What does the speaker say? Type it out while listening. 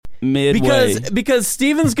midway. Because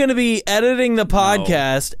Steven's going to be editing the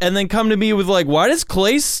podcast and then come to me with like, why does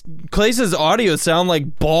Clace's audio sound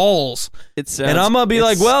like balls? It sounds, and I'm going to be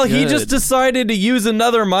like, well, good. he just decided to use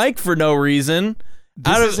another mic for no reason.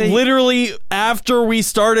 Literally after we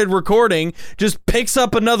started recording, just picks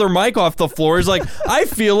up another mic off the floor. He's like, I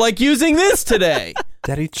feel like using this today.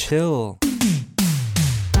 Daddy, chill.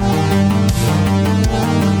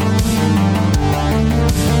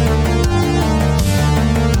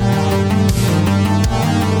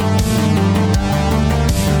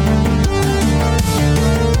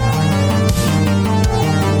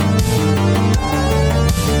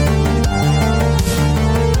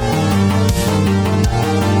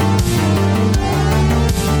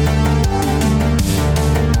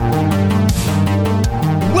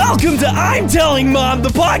 Welcome to I'm Telling Mom, the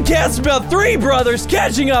podcast about three brothers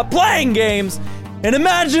catching up, playing games, and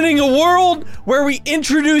imagining a world where we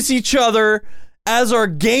introduce each other as our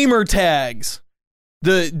gamer tags.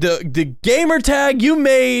 The gamer tag you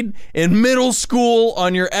made in middle school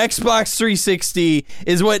on your Xbox 360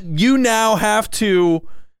 is what you now have to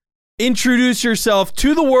introduce yourself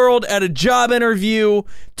to the world at a job interview,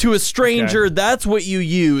 to a stranger. Okay. That's what you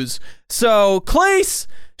use. So, Clace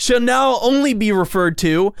shall now only be referred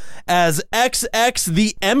to as XX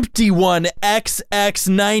the Empty One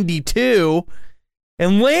XX92,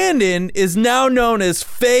 and Landon is now known as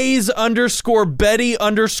Faze _ Betty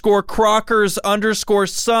 _ Crockers _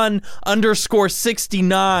 Son _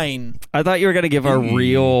 69. I thought you were going to give our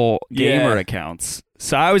real gamer accounts,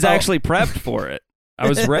 so I was actually prepped for it. I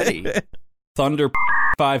was ready. Thunder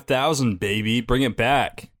 5000, baby. Bring it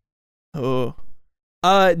back. Oh.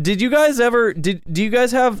 Did you guys ever, do you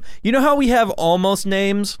guys have, you know how we have almost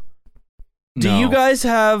names? Do you guys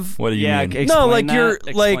have? What do you mean? No, like you're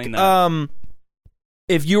like,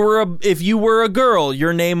 if you were a girl,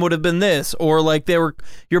 your name would have been this, or like your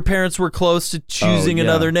parents were close to choosing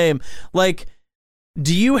another name. Like,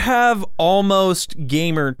 do you have almost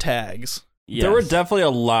gamer tags? Yes. There were definitely a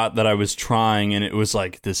lot that I was trying, and it was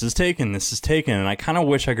like, this is taken, and I kind of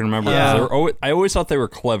wish I could remember. Yeah. I always thought they were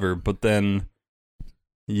clever, but then,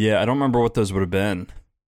 yeah, I don't remember what those would have been.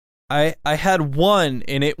 I had one,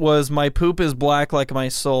 and it was my poop is black like my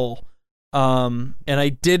soul, and I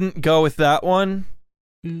didn't go with that one.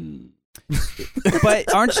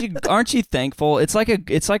 But aren't you thankful? It's like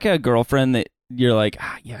a girlfriend that you're like,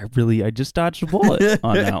 I just dodged a bullet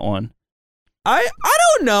on that one. I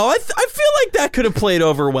don't know. I feel like that could have played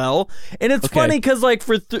over well, and it's funny because like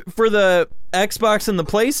for the Xbox and the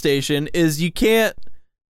PlayStation is you can't.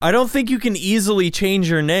 I don't think you can easily change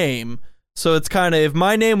your name, so it's kind of, if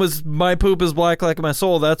my name was my poop is black like my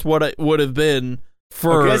soul, that's what it would have been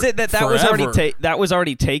for. Is it that forever. was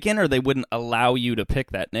already taken, or they wouldn't allow you to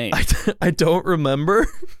pick that name? I don't remember.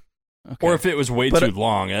 Okay. Or if it was way too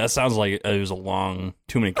long. That sounds like it was a long,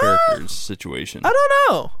 too many characters situation. I don't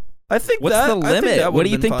know. I think what's the limit? What do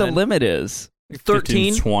you think the limit is?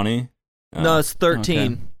 13? 20? No, it's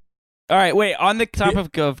 13. Okay. All right, wait. On the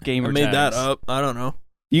topic of gamer I made tags, that up. I don't know.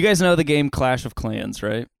 You guys know the game Clash of Clans,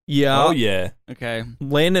 right? Yeah. Oh yeah. Okay.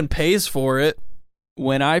 Landon pays for it.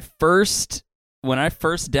 When I first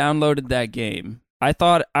downloaded that game, I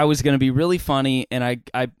thought I was going to be really funny, and I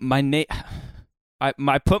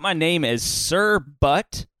put my name as Sir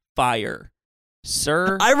Butt Fire.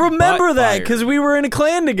 Sir, I remember that because we were in a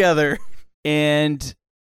clan together. And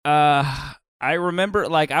I remember,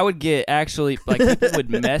 like, I would get actually, like, people would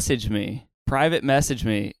private message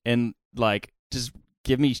me, and like just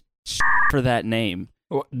give me for that name.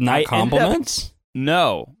 Not compliments?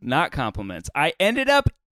 No, not compliments. I ended up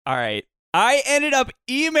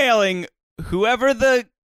emailing whoever the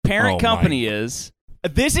parent company is.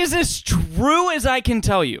 This is as true as I can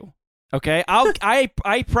tell you. Okay,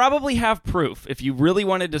 I probably have proof if you really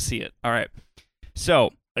wanted to see it. All right.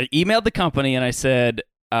 So I emailed the company and I said,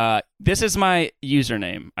 this is my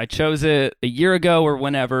username. I chose it a year ago or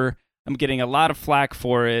whenever. I'm getting a lot of flack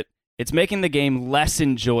for it. It's making the game less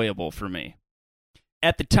enjoyable for me.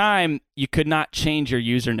 At the time, you could not change your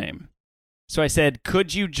username. So I said,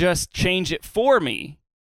 could you just change it for me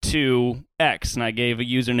to X? And I gave a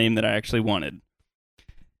username that I actually wanted.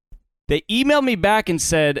 They emailed me back and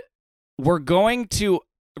said, we're going to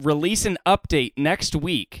release an update next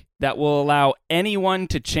week that will allow anyone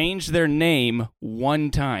to change their name one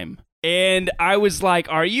time. And I was like,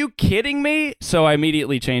 are you kidding me? So I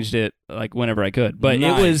immediately changed it like whenever I could. But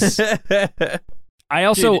nice. It was... I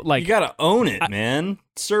also, dude, like... You gotta own it, man.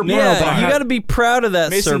 Sir Buttfire. Yeah, you gotta be proud of that,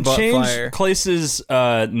 Mason, Sir Buttfire. change Clace's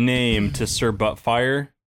name to Sir Buttfire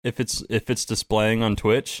if it's displaying on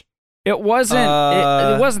Twitch. It wasn't.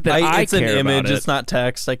 It wasn't that I it's care an image. about it. It's not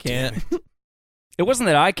text. I can't. It wasn't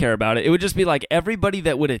that I care about it. It would just be like everybody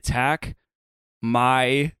that would attack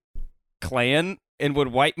my clan and would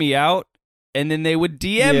wipe me out, and then they would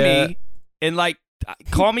DM me and like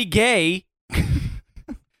call me gay.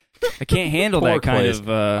 I can't handle that kind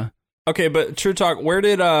of. Okay, but true talk. Where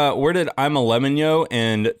did I'm a Lemon Yo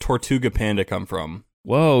and Tortuga Panda come from?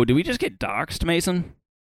 Whoa! Did we just get doxxed, Mason?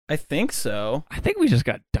 I think so. I think we just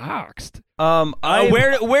got doxxed.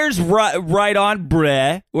 Where's Where's right on,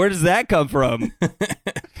 bruh? Where does that come from?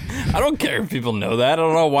 I don't care if people know that. I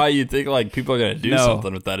don't know why you think like people are gonna do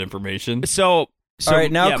something with that information. So all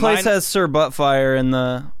right, now yeah, Clace has Sir Buttfire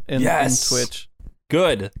in Yes. Twitch.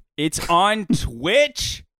 Good. It's on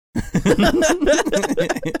Twitch.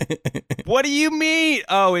 What do you mean?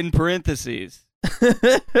 Oh, in parentheses.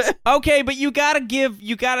 Okay, but you gotta give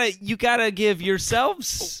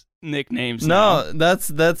yourselves nicknames. That's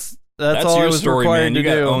now. That's all your I was story, required man. to You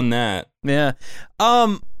gotta do. own that. Yeah.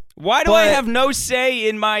 Why do I have no say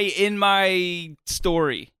in my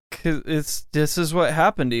story? 'Cause this is what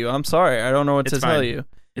happened to you. I'm sorry. I don't know what to tell you.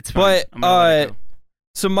 It's fine. But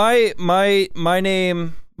so my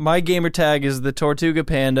name, my gamer tag is the Tortuga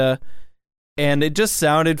Panda, and it just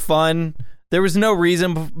sounded fun. There was no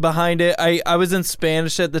reason behind it. I was in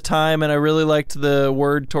Spanish at the time, and I really liked the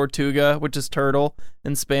word Tortuga, which is turtle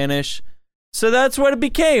in Spanish. So that's what it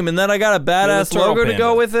became, and then I got a badass logo to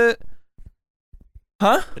go with it.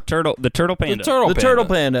 Huh? The turtle panda. The Turtle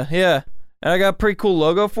Panda, yeah. And I got a pretty cool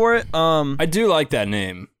logo for it. I do like that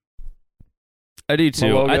name. I do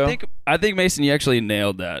too. Logo. I think Mason, you actually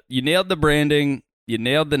nailed that. You nailed the branding. You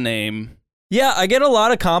nailed the name. Yeah, I get a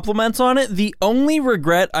lot of compliments on it. The only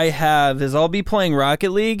regret I have is I'll be playing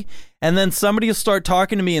Rocket League, and then somebody will start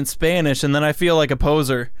talking to me in Spanish, and then I feel like a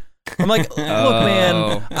poser. I'm like, look,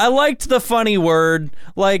 man, I liked the funny word.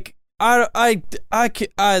 Like, I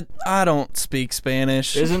don't speak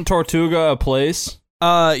Spanish. Isn't Tortuga a place?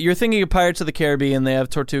 You're thinking of Pirates of the Caribbean. They have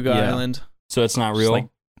Tortuga Island. So it's not real? Like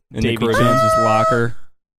in Davy the Caribbean? Jones's locker.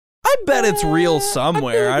 I bet it's real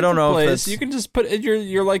somewhere. I don't know if it's it's... You can just put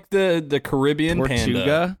you're like the Caribbean Tortuga?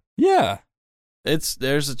 panda. Yeah.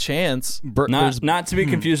 There's a chance. Not to be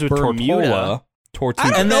confused with Bermuda. Tortola. Tortuga.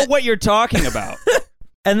 I don't know what you're talking about.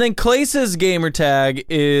 And then Clace's gamer tag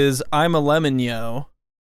is I'm a Lemon Yo.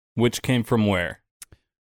 Which came from where?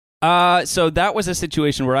 So that was a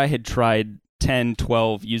situation where I had tried 10,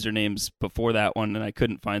 12 usernames before that one, and I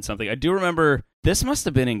couldn't find something. I do remember this must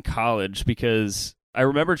have been in college because I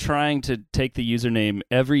remember trying to take the username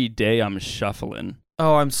Every Day I'm Shuffling.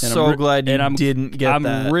 Oh, I'm so glad you didn't get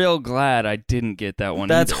that. I'm real glad I didn't get that one.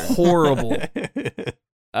 That's either. horrible.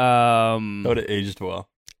 That would have aged well.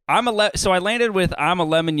 So I landed with I'm a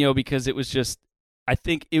Lemon Yo because it was just, I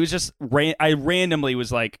think it was just, I randomly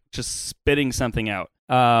was like just spitting something out.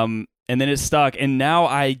 And then it stuck, and now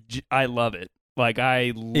I love it. Like,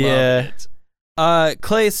 I love it.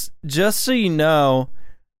 Clace, just so you know,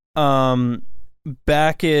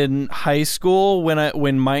 back in high school when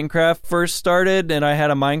Minecraft first started and I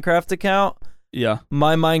had a Minecraft account, yeah,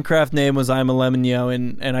 my Minecraft name was I'm a Lemon Yo,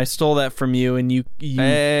 and I stole that from you, and you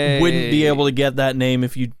wouldn't be able to get that name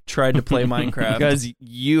if you tried to play Minecraft because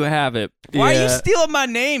you have it. Why are you stealing my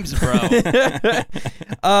names, bro?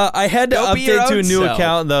 I had to update to a new self.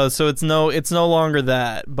 account though, so it's no longer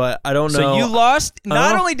that. But I don't know. So you lost.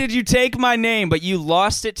 Not only did you take my name, but you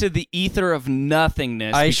lost it to the ether of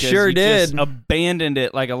nothingness. I because sure you did. Just abandoned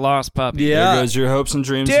it like a lost puppy. Yeah. There goes your hopes and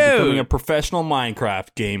dreams Dude. of becoming a professional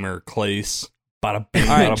Minecraft gamer, Clace. Bada bing,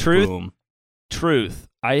 All right, bada boom. Truth.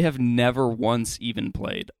 I have never once even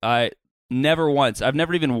played. Never once. I've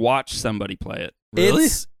never even watched somebody play it. Really?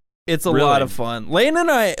 It's a lot of fun. Landon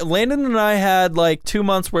and I had like 2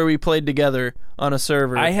 months where we played together on a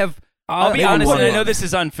server. I'll be honest, and I know this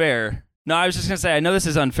is unfair. No, I was just gonna say I know this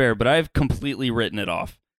is unfair, but I've completely written it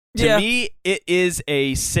off. To me, it is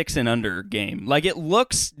a 6 and under game. Like, it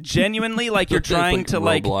looks genuinely like you're trying to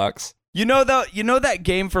like Roblox. You know that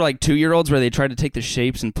game for like 2-year-olds where they try to take the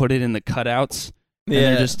shapes and put it in the cutouts, and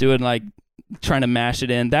they're just doing like trying to mash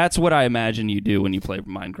it in. That's what I imagine you do when you play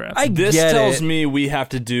Minecraft. This tells me we have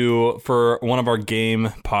to do for one of our game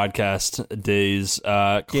podcast days.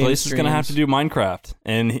 Clace is going to have to do Minecraft,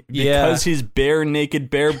 and because he's bare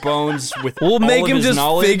bones with we'll all make of him his just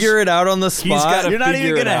knowledge, figure it out on the spot. He's got to You're not figure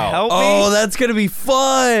even it gonna out. help me. Oh, that's gonna be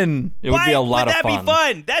fun. It would be a lot of fun. Why would that be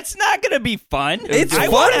fun? That's not gonna be fun. It's I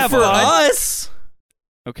fun won't have for fun. us.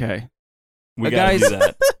 Okay, We gotta guys, do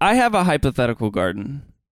that. I have a hypothetical garden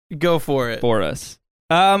Go for it. for us.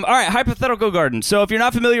 All right, hypothetical garden. So if you're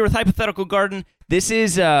not familiar with hypothetical garden, this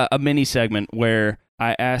is a mini segment where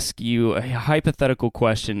I ask you a hypothetical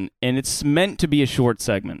question, and it's meant to be a short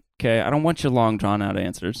segment. Okay, I don't want your long, drawn out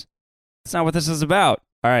answers. That's not what this is about.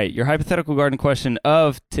 All right, your hypothetical garden question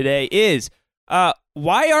of today is,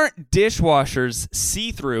 why aren't dishwashers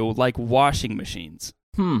see-through like washing machines?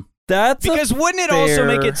 That's because wouldn't it also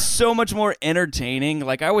make it so much more entertaining?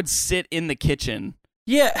 Like, I would sit in the kitchen.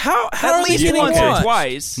 Yeah, how at least once or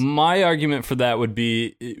twice. My argument for that would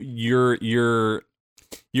be your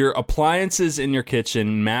appliances in your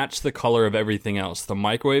kitchen match the color of everything else. The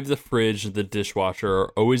microwave, the fridge, the dishwasher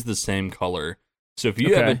are always the same color. So if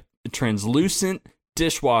you have a translucent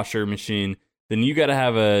dishwasher machine, then you got to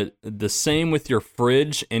have the same with your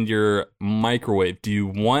fridge and your microwave. Do you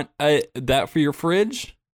want that for your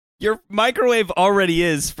fridge? Your microwave already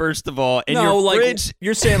is, first of all, and your fridge.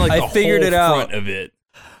 You're saying like the whole front of it.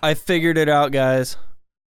 I figured it out, guys.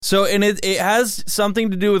 So, and it has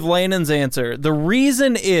something to do with Landon's answer. The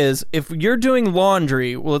reason is, if you're doing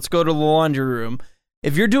laundry, well, let's go to the laundry room.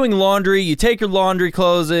 If you're doing laundry, you take your laundry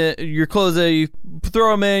clothes, you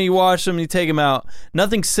throw them in, you wash them, you take them out.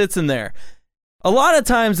 Nothing sits in there. A lot of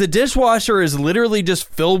times, the dishwasher is literally just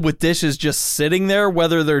filled with dishes just sitting there,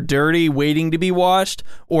 whether they're dirty, waiting to be washed,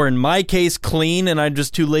 or in my case, clean, and I'm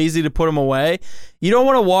just too lazy to put them away. You don't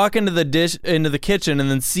want to walk into the kitchen and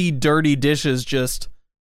then see dirty dishes just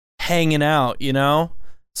hanging out, you know?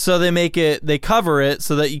 So they cover it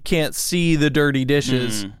so that you can't see the dirty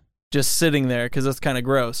dishes just sitting there, because that's kind of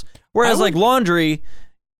gross. Whereas like laundry,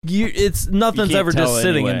 nothing's ever just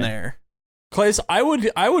sitting in there. Claes, I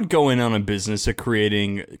would go in on a business of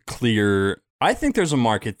creating clear. I think there's a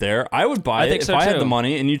market there. I would buy it if I had the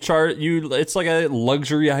money, and it's like a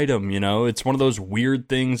luxury item, you know? It's one of those weird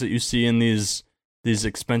things that you see in these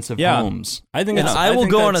expensive homes. I think I will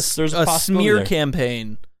go on a smear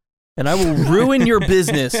campaign. And I will ruin your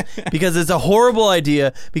business because it's a horrible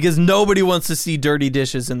idea, because nobody wants to see dirty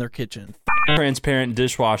dishes in their kitchen.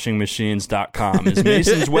 TransparentDishwashingMachines.com is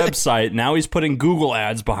Mason's website. Now he's putting Google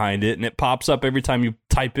ads behind it, and it pops up every time you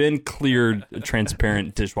type in cleared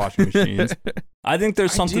transparent dishwashing machines. I think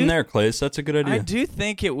there's something there, Claes. That's a good idea. I do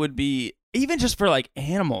think it would be, even just for like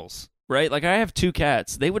animals, right? Like I have 2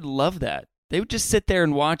 cats. They would love that. They would just sit there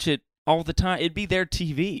and watch it all the time. It'd be their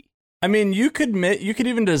TV. I mean, you could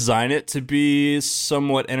even design it to be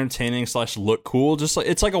somewhat entertaining / look cool. Just like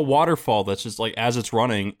it's like a waterfall that's just like as it's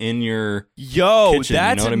running in your kitchen. That's you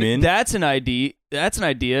know what I mean? That's an idea. That's an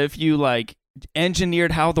idea. If you like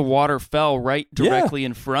engineered how the water fell right directly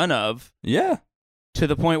in front of, to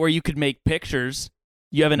the point where you could make pictures.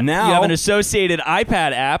 You have an associated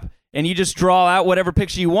iPad app, and you just draw out whatever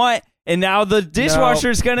picture you want. And now the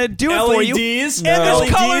dishwasher's gonna do it for you. LEDs, and there's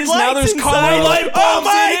colored lights. Now there's colored light bulbs. Oh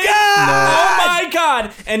my god! Oh my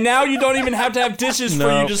god! And now you don't even have to have dishes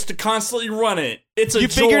for you just to constantly run it. It's a you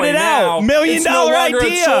joy figured it now. out. $1 million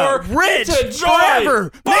idea. Rich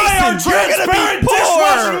forever. Buy our transparent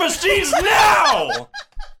dishwashing machines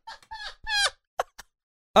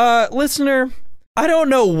now. Listener, I don't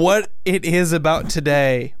know what it is about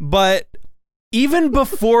today, but even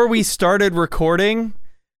before we started recording,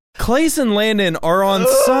 Claes and Landon are on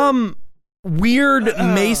some weird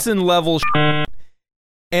Mason level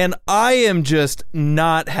and I am just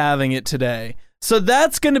not having it today. So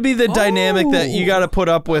that's going to be the dynamic that you got to put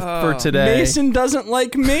up with for today. Mason doesn't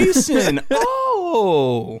like Mason.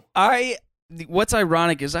 What's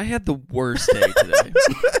ironic is I had the worst day today.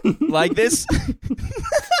 Like this.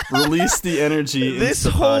 Release the energy. This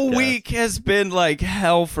whole week has been like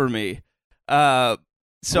hell for me.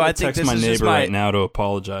 So I think text my neighbor right now to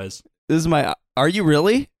apologize. This is my. Are you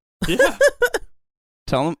really? Yeah.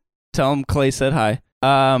 Tell him Clay said hi.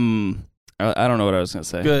 I don't know what I was gonna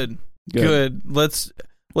say. Good. Let's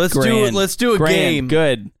do a game.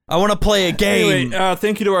 Good. I want to play a game. Anyway,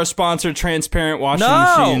 thank you to our sponsor, Transparent Washing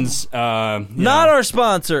Machines. Not our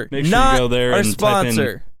sponsor. Make sure you go there and type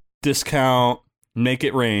in discount. Make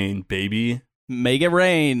it rain, baby. Make it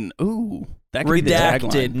rain. Ooh. That could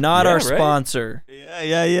Redacted, be the not our sponsor.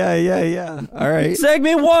 Yeah. All right.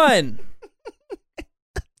 Segment 1.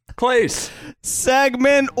 Claes.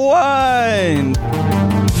 Segment 1.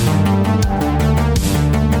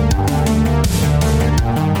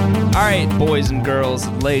 All right, boys and girls,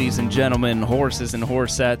 ladies and gentlemen, horses and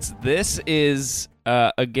horsettes. This is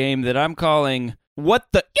a game that I'm calling "What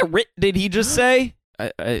the did he just say?"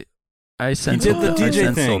 I censored. He did the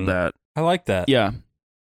DJ thing. That. I like that. Yeah.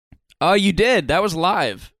 Oh, you did. That was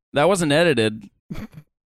live. That wasn't edited.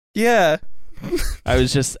 Yeah. I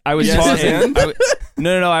was pausing.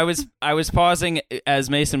 No. I was pausing as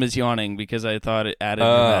Mason was yawning because I thought it added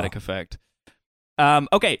dramatic effect.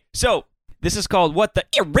 Okay, so this is called "What the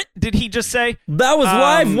did he just say?" That was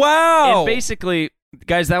live. Wow. And basically,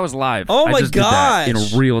 guys, that was live. Oh my I just gosh. did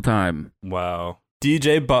that in real time. Wow.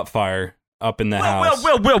 DJ Buttfire. up in the house.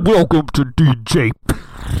 Welcome to DJ.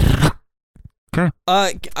 Okay.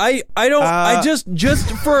 I don't. I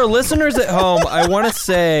just for our listeners at home, I want to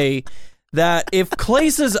say that if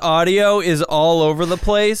Clace's audio is all over the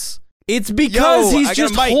place, it's because he's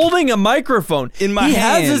just holding a microphone in my hand. He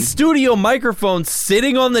has his studio microphone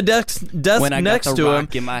sitting on the desk next to him,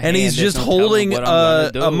 and he's just holding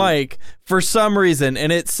a mic for some reason,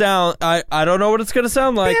 and it sound. I don't know what it's gonna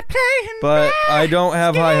sound like, but I don't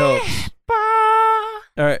have high hopes.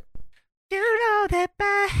 All right. You know that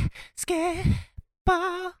basketball.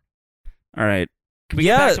 All right. Can we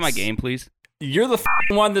get back to my game, please? You're the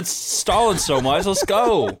one that's stalling so much. Let's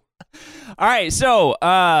go. All right. So,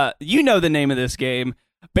 you know the name of this game.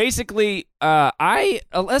 Basically, Alessia,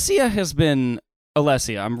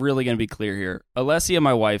 I'm really going to be clear here. Alessia,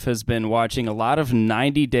 my wife, has been watching a lot of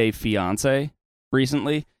 90 Day Fiancé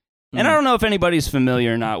recently. And I don't know if anybody's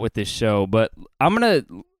familiar or not with this show, but I'm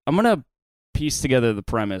going to piece together the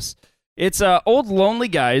premise. It's old lonely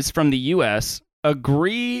guys from the U.S.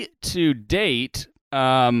 agree to date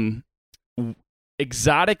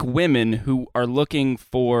exotic women who are looking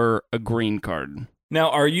for a green card. Now,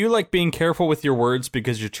 are you like being careful with your words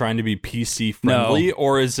because you're trying to be PC friendly,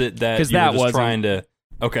 or is it that you're just trying to?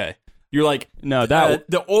 Okay, you're like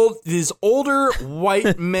these older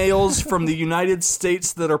white males from the United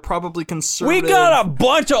States that are probably conservative. We got a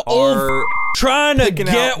bunch of old trying to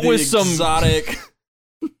get with some exotic.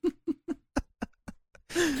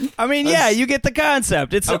 I mean, yeah, you get the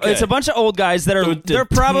concept. It's a bunch of old guys that are they're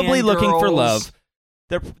probably looking for love.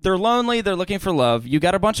 They're lonely. They're looking for love. You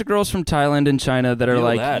got a bunch of girls from Thailand and China that are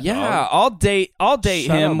I'll date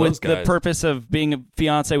him with the purpose of being a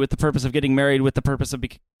fiance, with the purpose of getting married, with the purpose of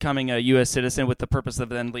becoming a U.S. citizen, with the purpose of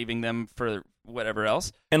then leaving them for whatever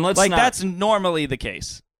else. And that's normally the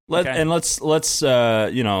case. Let's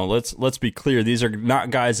be clear. These are not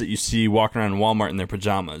guys that you see walking around Walmart in their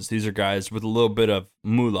pajamas. These are guys with a little bit of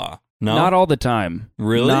moolah. No, not all the time.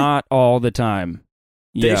 Really, not all the time.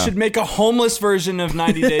 They should make a homeless version of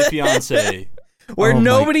 90 Day Fiancé. Where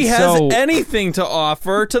nobody has anything to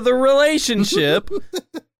offer to the relationship.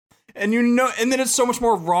 and then it's so much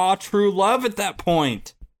more raw, true love at that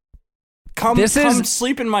point. Come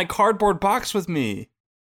sleep in my cardboard box with me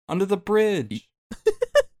under the bridge.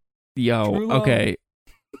 Yo, okay.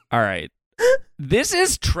 All right. This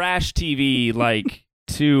is trash TV, like,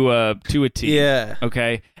 to a T. Yeah.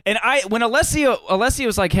 Okay. And when Alessia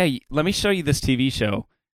was like, hey, let me show you this TV show,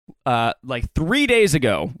 like 3 days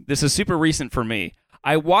ago, this is super recent for me,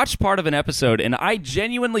 I watched part of an episode, and I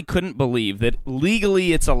genuinely couldn't believe that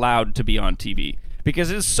legally it's allowed to be on TV. Because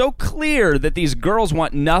it's so clear that these girls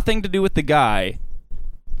want nothing to do with the guy,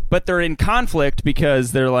 but they're in conflict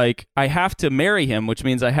because they're like, I have to marry him, which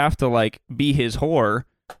means I have to, like, be his whore.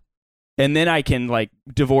 And then I can, like,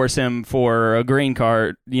 divorce him for a green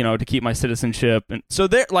card, to keep my citizenship. And so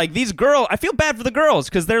they're like, these girls, I feel bad for the girls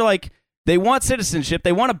because they're like, they want citizenship,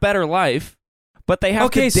 they want a better life, but they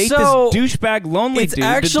have to date this douchebag lonely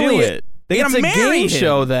dude to do it. They gotta marry him.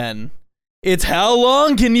 Show then. It's how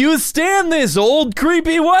long can you stand this old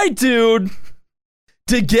creepy white dude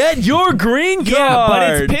to get your green card?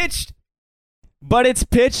 Yeah, but it's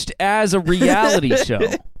pitched as a reality show.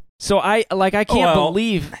 So I can't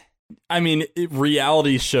believe. I mean,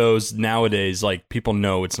 reality shows nowadays, like, people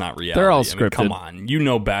know it's not reality. They're all scripted. Come on.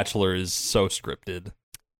 Bachelor is so scripted.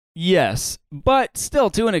 Yes, but still,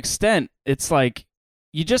 to an extent, it's like,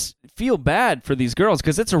 you just feel bad for these girls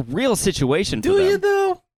because it's a real situation for them. Do you,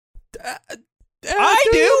 though? I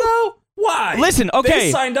do. You, though? Why? Listen, okay.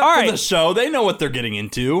 They signed up for the show. They know what they're getting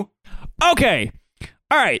into. Okay.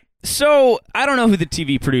 All right. So, I don't know who the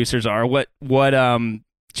TV producers are, what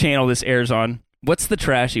channel this airs on. What's the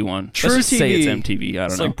trashy one? True Let's just TV. say it's MTV. I don't know.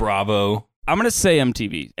 It's like Bravo. I'm going to say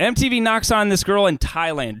MTV. MTV knocks on this girl in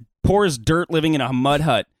Thailand, pours dirt living in a mud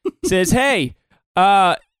hut, says, hey,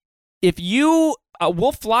 if you,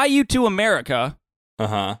 we'll fly you to America.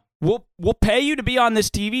 Uh-huh. We'll pay you to be on this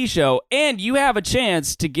TV show, and you have a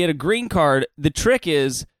chance to get a green card. The trick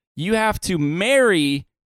is you have to marry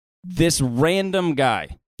this random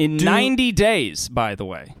guy in 90 days, by the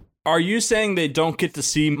way. Are you saying they don't get to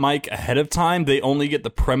see Mike ahead of time? They only get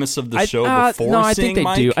the premise of the show before no, I seeing think they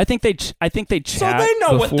Mike? do. I think they chat. So they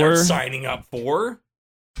know before. what they're signing up for.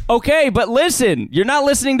 Okay, but listen, you're not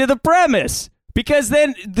listening to the premise. Because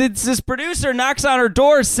then this producer knocks on her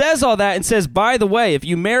door, says all that, and says, by the way, if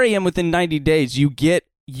you marry him within 90 days, you get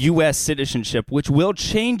U.S. citizenship, which will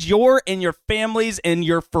change your and your family's and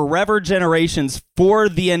your forever generations for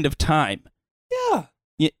the end of time. Yeah.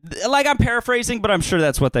 Like, I'm paraphrasing, but I'm sure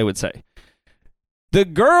that's what they would say. The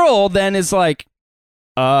girl then is like,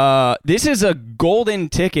 This is a golden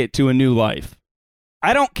ticket to a new life.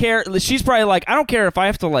 I don't care. She's probably like, I don't care if I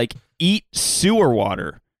have to like eat sewer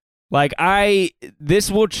water. Like this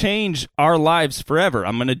will change our lives forever.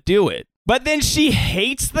 I'm going to do it. But then she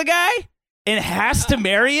hates the guy and has to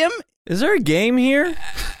marry him? Is there a game here?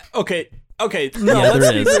 Okay. No, yeah,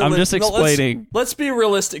 there is. I'm just explaining. Let's be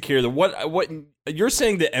realistic here. What you're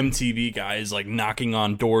saying, the MTV guy is like knocking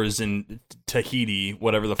on doors in Tahiti,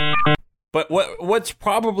 whatever the but what's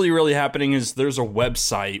probably really happening is there's a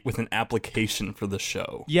website with an application for the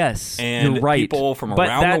show. Yes, and you're right. People from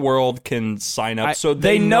around the world can sign up, so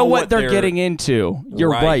they know what they're getting into. You're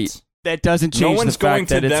right. That doesn't change no one's the fact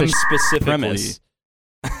going to that them it's a specifically. Premise.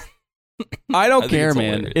 I don't care,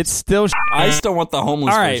 man. Hilarious. It's still. I still want the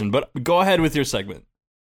homeless version, but go ahead with your segment.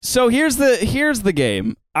 So here's the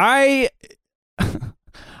game. I'm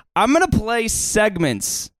gonna play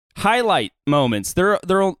segments, highlight moments. They're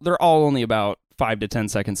all only about 5 to 10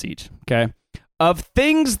 seconds each. Okay, of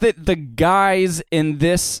things that the guys in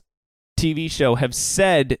this TV show have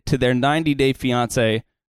said to their 90-day fiance,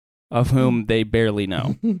 of whom they barely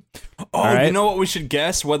know. Right? You know what? We should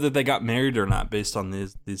guess whether they got married or not based on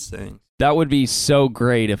these things. That would be so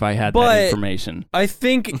great if I had that information. I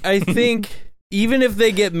think even if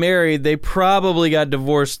they get married, they probably got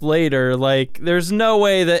divorced later. Like, there's no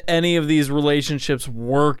way that any of these relationships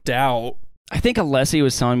worked out. I think Alessi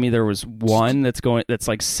was telling me there was one that's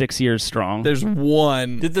like 6 years strong. There's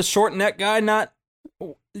one. Did the short neck guy not?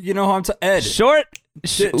 You know how I'm Ed.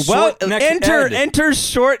 Enter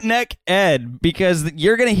short neck Ed, because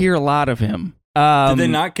you're gonna hear a lot of him. Did they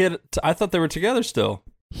not get? I thought they were together still.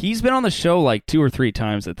 He's been on the show like 2 or 3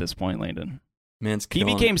 times at this point, Landon. Man's he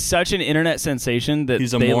became such an internet sensation that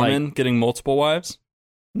he's a Mormon getting multiple wives.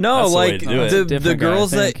 No, like the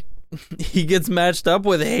girls that he gets matched up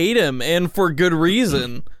with hate him, and for good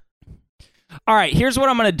reason. All right, here's what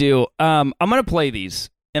I'm gonna do. I'm gonna play these,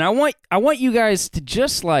 and I want you guys to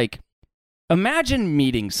just like imagine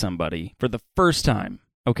meeting somebody for the first time.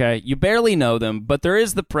 Okay, you barely know them, but there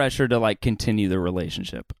is the pressure to like continue the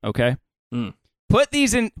relationship. Okay. Put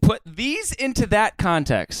these into that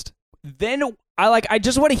context. Then I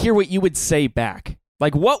just want to hear what you would say back.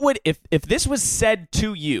 Like, what would if this was said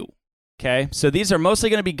to you? Okay, so these are mostly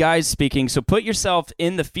going to be guys speaking. So put yourself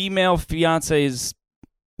in the female fiance's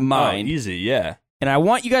mind. Oh, easy, yeah. And I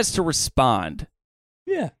want you guys to respond.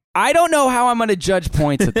 Yeah. I don't know how I'm going to judge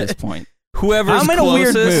points at this point. Whoever's I'm in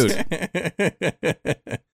closest. a weird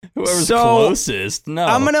mood. Whoever's closest. No,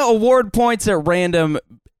 I'm going to award points at random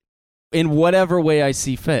in whatever way I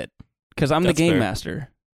see fit, because I'm the game master.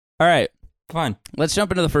 All right. Fine. Let's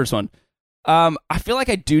jump into the first one. I feel like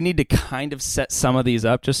I do need to kind of set some of these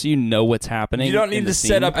up just so you know what's happening. You don't need to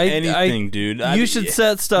set up anything, dude. You should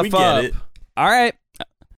set stuff we get up. It. All right.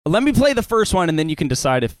 Let me play the first one, and then you can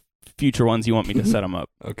decide if future ones you want me to set them up.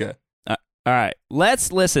 Okay. All right.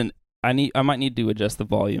 Let's listen. I might need to adjust the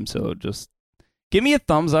volume, so just give me a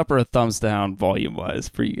thumbs up or a thumbs down volume-wise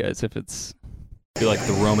for you guys if it's... I feel like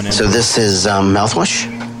the Roman Emperor. So this is mouthwash,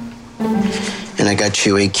 and I got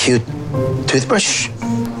you a cute toothbrush.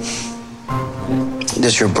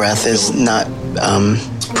 This your breath is not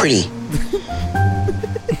pretty.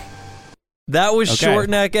 That was Short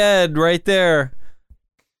Neck Ed right there.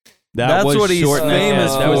 That's was what he's Short Neck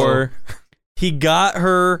famous Ed. for. He got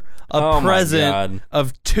her a present my God.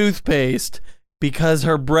 of toothpaste because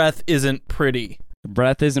her breath isn't pretty.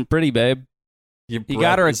 Breath isn't pretty, babe. He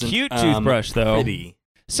got her a cute toothbrush, though. Pretty.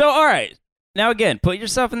 So, all right. Now, again, put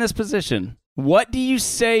yourself in this position. What do you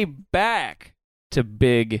say back to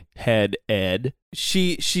Big Head Ed?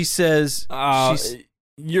 She says...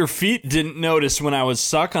 your feet didn't notice when I was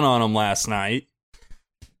sucking on them last night.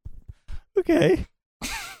 Okay.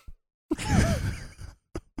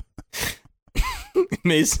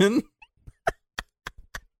 Mason?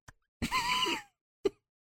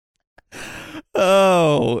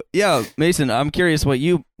 Oh, yeah. Mason, I'm curious what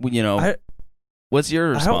what's your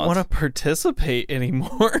response? I don't want to participate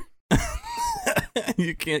anymore.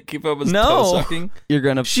 You can't keep up with toe sucking? You're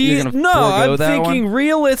gonna I'm forego that thinking one?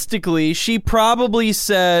 realistically, she probably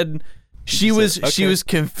said she was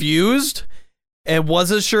confused and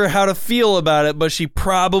wasn't sure how to feel about it, but she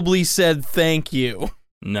probably said thank you.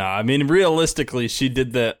 No, I mean realistically, she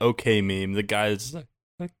did the okay meme. The guy's like,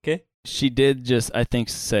 okay. She did just, I think,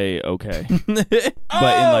 say okay, but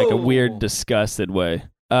in like a weird, disgusted way.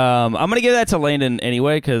 I'm gonna give that to Landon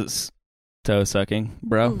anyway, because toe sucking,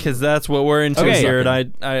 bro. Because that's what we're into Okay. here,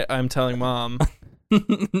 and I'm telling Mom.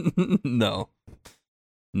 No,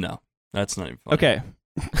 that's not even funny. Okay,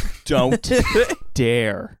 don't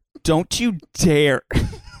dare! Don't you dare!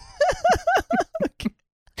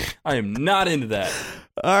 I am not into that.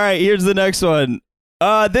 All right, here's the next one.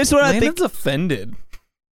 This one I think. Landon's offended.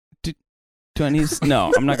 Do I need?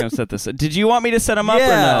 No, I'm not going to set this up. Did you want me to set them up or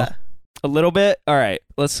no? A little bit? All right,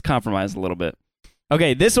 let's compromise a little bit.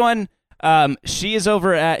 Okay, this one, she is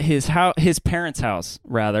over at his parents' house,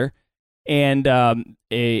 rather, and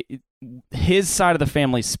his side of the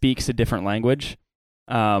family speaks a different language.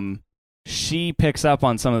 She picks up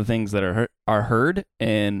on some of the things that are heard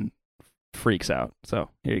and freaks out. So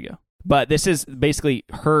here you go. But this is basically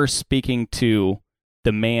her speaking to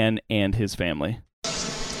the man and his family.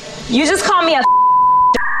 You just call me a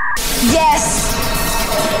yes.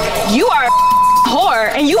 You are a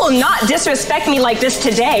whore, and you will not disrespect me like this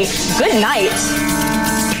today. Good night.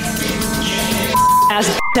 Ass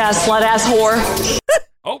slut ass whore.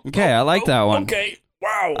 Okay, I like that one. Okay,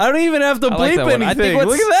 wow. I don't even have to bleep anything. I think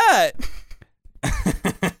Look at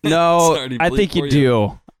that. No, I think you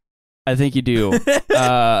do. I think you do.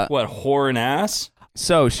 What, whore and ass?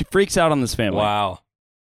 So she freaks out on this family. Wow.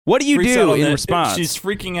 What do you do in response? She's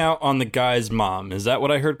freaking out on the guy's mom. Is that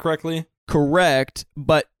what I heard correctly? Correct,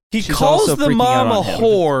 but He calls the mom a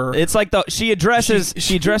whore. It's like she addresses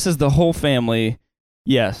the whole family.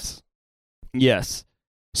 Yes.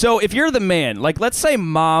 So if you're the man, like let's say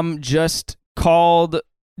mom just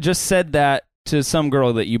said that to some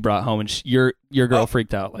girl that you brought home, and your girl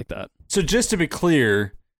freaked out like that. So just to be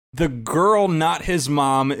clear, the girl, not his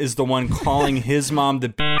mom, is the one calling his mom the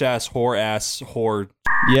bitch-ass whore.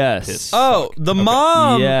 Yes. Oh, the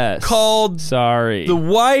mom called the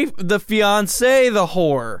wife, the fiance, the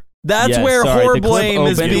whore. That's where whore blame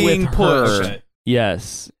is being pushed. Okay.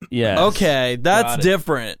 Yes. Okay, that's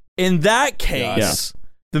different. In that case,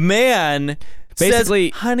 the man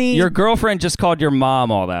basically says, honey, your girlfriend just called your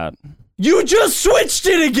mom all that. You just switched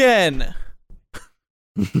it again.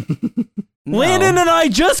 No. Landon and I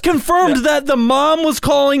just confirmed that the mom was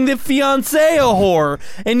calling the fiance a whore,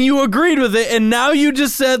 and you agreed with it, and now you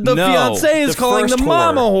just said the fiance is calling the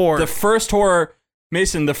mom a whore. The first whore,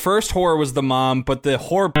 Mason, the first whore was the mom, but the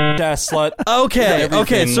whore ass slut.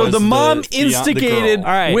 Okay, so the mom instigated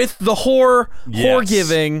with the whore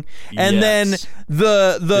giving, and then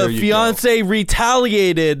the fiance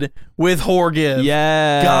retaliated with whore give.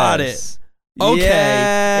 Yeah, got it. Okay, in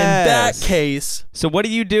that case, so what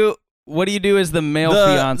do you do? What do you do as the male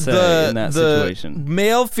fiance in that situation?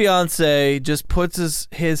 Male fiance just puts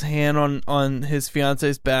his hand on his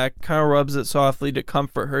fiance's back, kind of rubs it softly to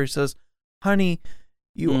comfort her. He says, honey,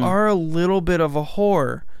 you are a little bit of a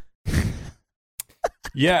whore.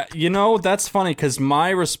 Yeah, that's funny because my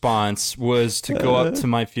response was to go up to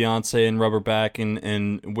my fiance and rub her back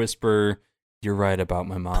and whisper, you're right about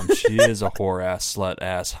my mom. She is a whore-ass,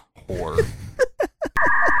 slut-ass whore.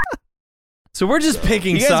 So we're just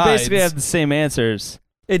picking sides. You guys basically have the same answers.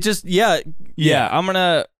 It just, yeah. I'm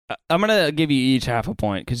gonna give you each half a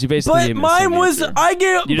point because you basically. But mine was answer.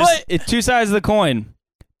 It's two sides of the coin.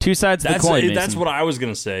 Two sides of the coin. Mason. That's what I was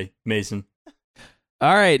gonna say, Mason.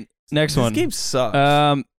 All right, next one. This game sucks.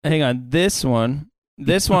 Hang on. This one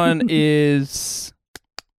is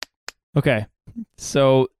okay.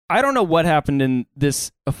 So I don't know what happened in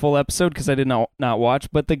this full episode because I did not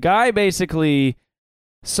watch, but the guy basically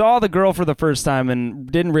saw the girl for the first time and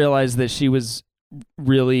didn't realize that she was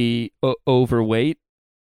really overweight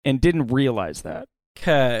and didn't realize that.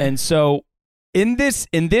 Okay. And so in this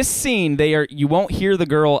scene, you won't hear the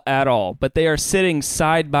girl at all, but they are sitting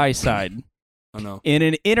side by side in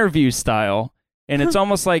an interview style. And it's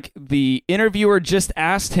almost like the interviewer just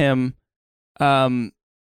asked him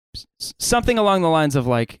something along the lines of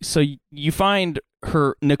like, so you find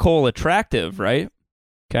Nicole attractive, right?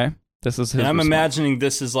 Okay. This is his and I'm response. imagining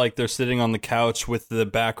this is like they're sitting on the couch with the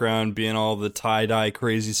background being all the tie-dye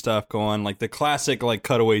crazy stuff going, like the classic like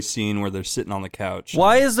cutaway scene where they're sitting on the couch.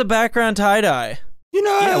 Why is the background tie-dye?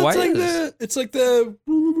 It's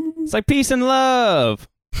like peace and love.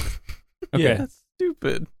 Okay. Yeah, that's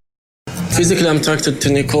stupid. Physically, I'm attracted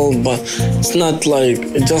to Nicole, but it's not like,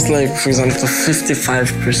 just like, for example,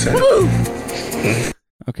 55%.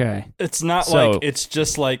 Okay. It's not like, it's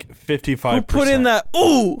just like 55%. Who put in that?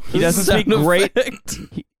 Ooh! He doesn't speak great.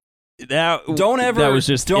 That was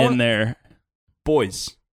just in there.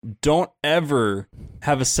 Boys, don't ever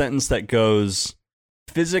have a sentence that goes,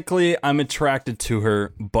 physically, I'm attracted to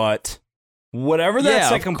her, but whatever that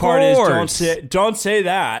second part is, don't say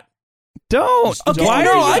that. Don't. Okay,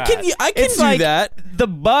 I can do that. The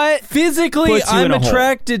butt. Physically, I'm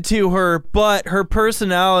attracted to her, but her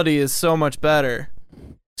personality is so much better.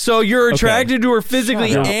 So you're attracted to her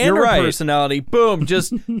physically and her personality. Boom,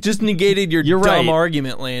 just negated your dumb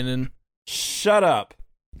argument, Landon. Shut up.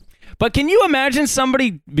 But can you imagine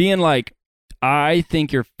somebody being like, I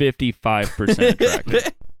think you're 55%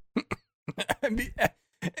 correct. I mean,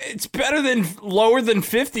 it's better than lower than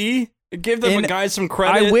 50. Give them guys some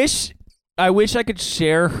credit. I wish I could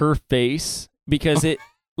share her face because it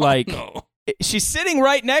no. she's sitting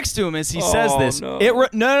right next to him as he says this. No.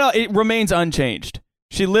 It remains unchanged.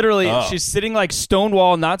 She literally she's sitting like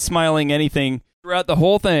stonewall, not smiling anything throughout the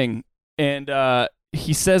whole thing, and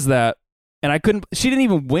he says that, and she didn't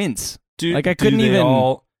even wince. I couldn't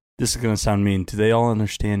even. This is gonna sound mean. Do they all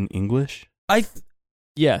understand English?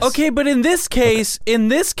 Yes. Okay, but in this case,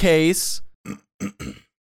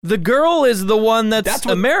 the girl is the one that's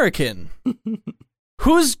American.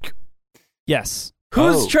 Who's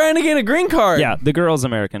trying to get a green card? Yeah, the girl's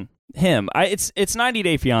American. Him. It's 90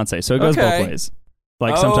 Day Fiance, so it goes both ways.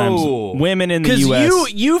 Like sometimes women in the U.S.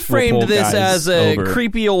 Because you framed this as a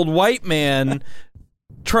creepy old white man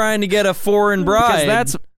trying to get a foreign bride.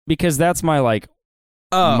 Because that's my like.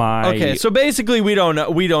 Okay. So basically, we know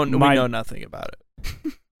nothing about it.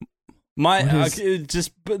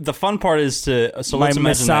 Just the fun part is to so my let's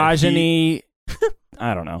imagine misogyny.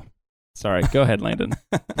 I don't know. Sorry, go ahead, Landon.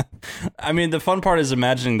 I mean, the fun part is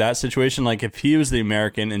imagining that situation. Like if he was the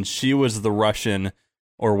American and she was the Russian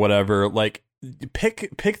or whatever. Like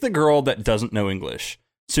pick the girl that doesn't know English.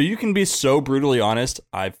 So you can be so brutally honest.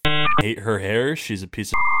 I hate her hair. She's a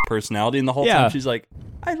piece of personality, and the whole time she's like,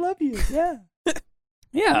 "I love you." Yeah.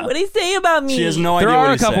 Yeah. What do you say about me? She has no idea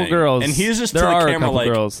what he's saying. There are a couple girls. And he's just there to the are camera a couple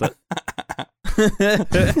like, girls that...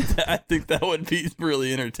 I think that would be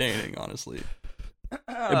really entertaining, honestly.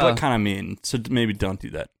 But kind of mean. So maybe don't do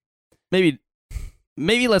that. Maybe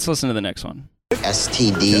let's listen to the next one.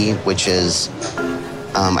 STD, which is,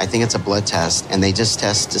 I think it's a blood test, and they just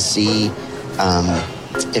test to see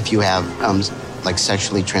if you have like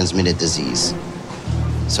sexually transmitted disease.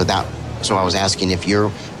 So I was asking if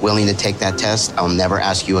you're willing to take that test. I'll never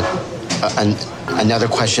ask you another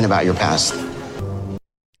question about your past.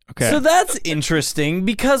 Okay. So that's interesting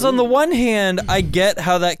because on the one hand, I get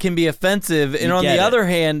how that can be offensive, and on the other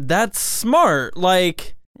hand, that's smart.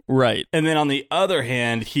 Like, right. And then on the other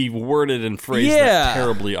hand, he worded and phrased that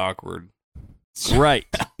terribly awkward. Right.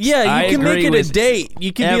 Yeah, you can make it a date.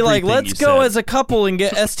 You can be like, let's go as a couple and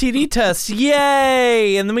get STD tests.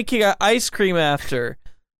 Yay! And then we can get ice cream after.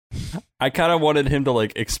 I kind of wanted him to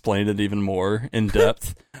like explain it even more in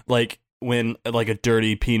depth, like when like a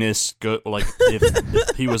dirty penis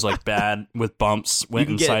if he was like bad with bumps went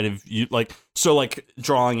inside of you, like so like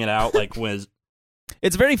drawing it out like was.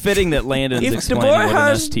 It's very fitting that Landon's if explaining the boy what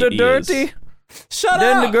has an STD the dirty, is. Shut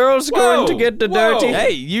then up. the girl's going to get the dirty.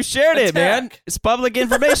 Hey, you shared it, man. It's public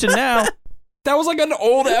information now. That was like an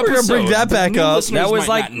old episode. We're gonna bring that back up. That was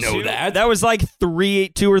like that was like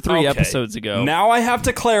 2 or 3 episodes ago. Now I have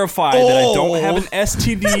to clarify that I don't have an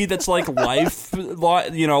STD that's like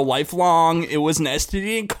lifelong. It was an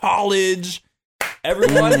STD in college.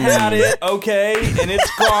 Everyone had it, okay, and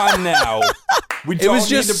it's gone now. We don't it was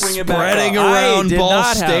just need to bring it spreading back up. around Ball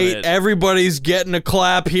State. Everybody's getting a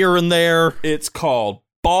clap here and there. It's called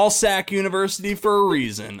Ballsack University for a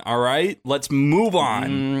reason. All right, let's move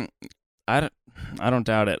on. I don't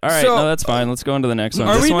doubt it. All right, no, that's fine. Let's go on to the next one.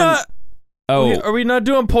 Are we not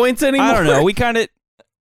doing points anymore? I don't know. We kind of.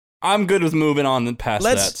 I'm good with moving on past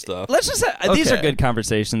that stuff. Let's just. These are good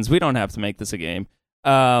conversations. We don't have to make this a game.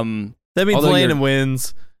 That means Landon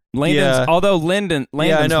wins. Although Landon's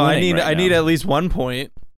I know. I need now. at least 1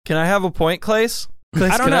 point. Can I have a point, Clace?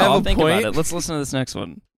 I don't know. I'll think about it. Let's listen to this next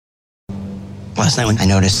one. Last night when I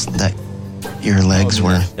noticed that your legs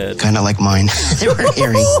were kind of like mine. They were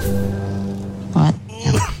hairy. What?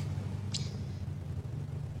 Yeah.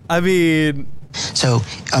 I mean... So,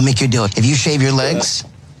 I'll make you a deal. If you shave your legs,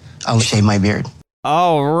 I'll shave my beard.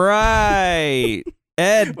 All right.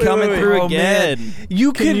 Ed coming through again.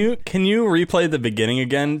 Man. Can you replay the beginning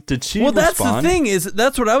again? Did she respond? That's the thing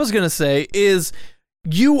that's what I was going to say is...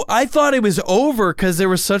 I thought it was over because there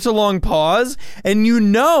was such a long pause, and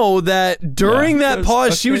that during that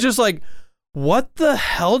pause, she was just like, "What the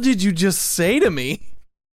hell did you just say to me?"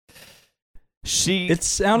 It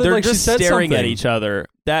sounded they're like just she said staring something. at each other.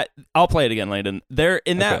 I'll play it again, Landon. They're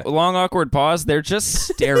in that long awkward pause. They're just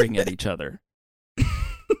staring at each other.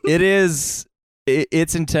 It's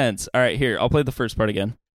intense. All right, here I'll play the first part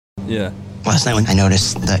again. Yeah. Last night when I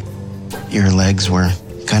noticed that your legs were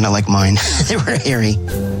kind of like mine. They were hairy.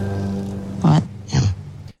 What? Yeah.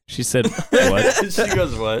 She said, "What?" She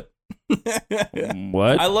goes, "What?"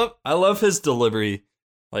 What? I love his delivery.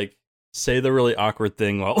 Like, say the really awkward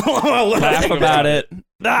thing while laugh about it.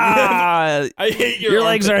 I hate your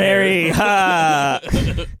legs are hairy. You have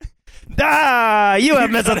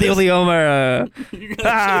mesothelioma.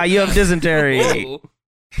 You have dysentery.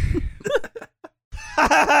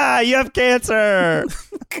 You have cancer.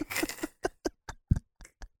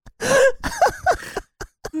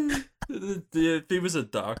 If he was a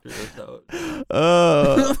doctor, that's how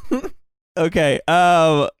it... Okay.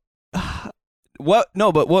 What?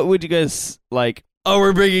 No, but what would you guys like? Oh,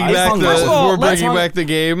 we're bringing back the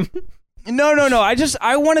game. No.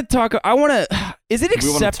 I want to talk. Is it acceptable?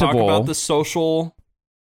 We want to talk about the social.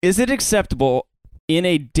 Is it acceptable in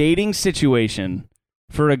a dating situation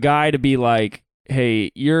for a guy to be like,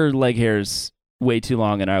 "Hey, your leg hair's way too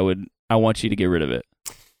long, and I want you to get rid of it"?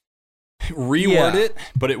 Reword it,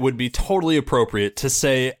 but it would be totally appropriate to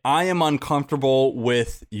say, I am uncomfortable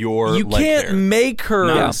with your You leg can't hair. make her...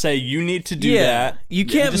 Not say, you need to do that. You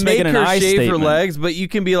can't just make making an her I shave her statement. legs, but you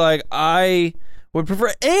can be like, I would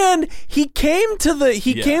prefer... And he came to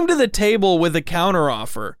the table with a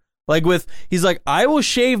counteroffer. He's like, I will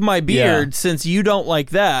shave my beard since you don't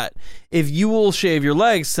like that. If you will shave your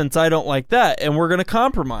legs since I don't like that. And we're going to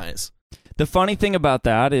compromise. The funny thing about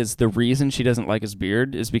that is the reason she doesn't like his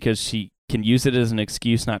beard is because she can use it as an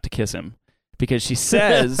excuse not to kiss him. Because she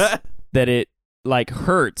says that it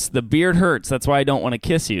hurts. The beard hurts. That's why I don't want to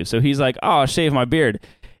kiss you. So he's like, oh, I'll shave my beard.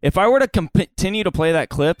 If I were to continue to play that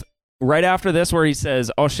clip right after this where he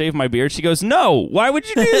says, I'll shave my beard, she goes, no, why would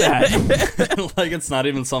you do that? Like it's not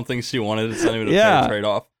even something she wanted. It's not even a fair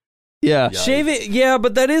trade-off. Yeah. Yikes. Shave it. Yeah,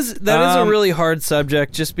 but that is a really hard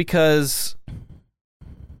subject just because...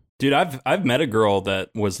 Dude, I've met a girl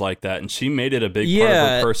that was like that, and she made it a big part of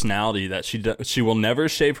her personality that she will never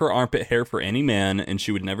shave her armpit hair for any man, and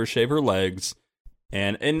she would never shave her legs,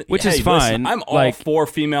 and which hey, is fine. Listen, I'm all for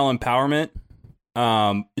female empowerment.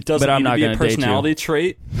 It doesn't need to be a personality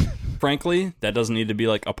trait. Frankly, that doesn't need to be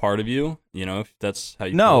like a part of you. You know, if that's how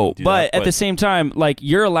you do but that. At the same time, like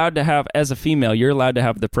you're allowed to have, as a female, you're allowed to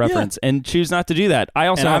have the preference and choose not to do that. I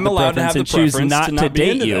also have the preference and choose not to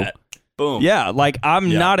date you. That. Boom. Yeah, like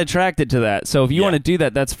I'm not attracted to that. So if you want to do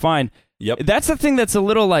that, that's fine. Yep. That's the thing that's a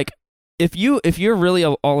little like if you're really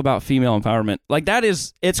all about female empowerment, like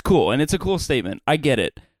it's cool and it's a cool statement. I get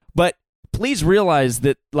it. But please realize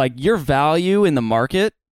that like your value in the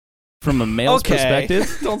market from a male's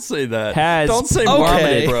perspective Don't say that. Don't say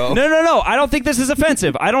market, bro. No. I don't think this is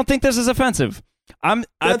offensive.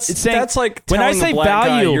 That's saying that's like when I telling say a black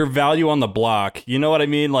value, guy your value on the block. You know what I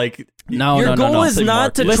mean? Like your goal is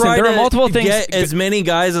not to Listen, try there are multiple to things. get as many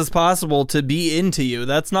guys as possible to be into you.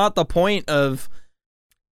 That's not the point of.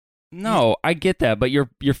 No, I get that, but you're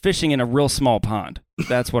fishing in a real small pond.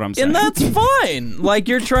 That's what I'm saying. And that's fine. Like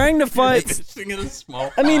you're trying to find. Fishing in a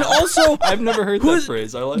small pond. I mean, also, I've never heard that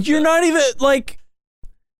phrase. I like. You're that. not even like.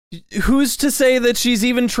 Who's to say that she's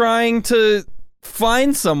even trying to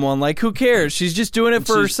find someone? Like, who cares? She's just doing it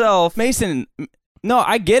for herself. Mason. No,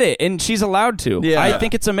 I get it, and she's allowed to. Yeah. I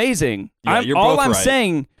think it's amazing. Yeah, you're both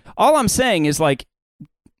right. All I'm saying is like,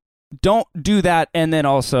 don't do that, and then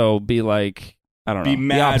also be like, I don't know, be the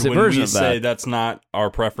mad opposite when version we of that. say that's not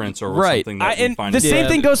our preference or right. something that we And find. the same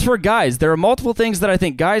thing goes for guys. There are multiple things that I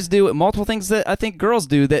think guys do, and multiple things that I think girls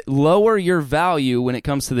do that lower your value when it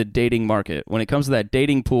comes to the dating market. When it comes to that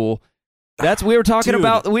dating pool. We were talking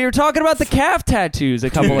about the calf tattoos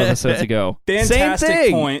a couple episodes ago.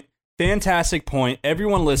 Fantastic point.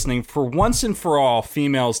 Everyone listening, for once and for all,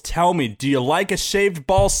 females, tell me, do you like a shaved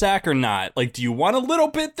ball sack or not? Like, do you want a little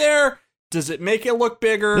bit there? Does it make it look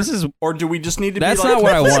bigger? Or do we just need to be like, that's not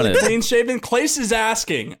what I wanted. Clean shaven? Clace is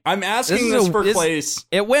asking. I'm asking this for Clace.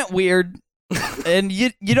 It went weird. And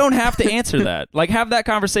you don't have to answer that. Like, have that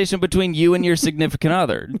conversation between you and your significant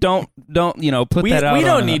other. Don't put that out. We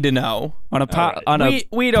don't need to know on a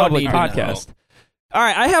we don't public need podcast. To know. All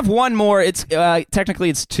right, I have one more. It's technically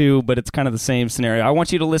it's two, but it's kind of the same scenario. I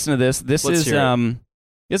want you to listen to this. This is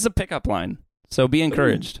a pickup line. So be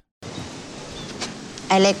encouraged.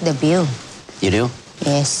 I like the view. You do?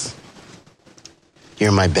 Yes.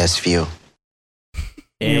 You're my best view.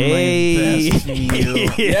 Hey.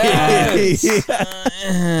 Yes.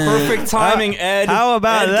 Perfect timing, Ed. How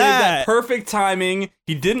about Ed that? Did perfect timing.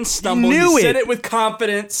 He didn't stumble. He said it with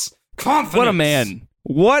confidence. What a man.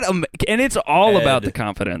 And it's all about the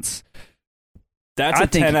confidence. That's a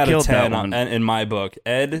 10 out of 10 in my book.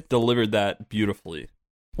 Ed delivered that beautifully.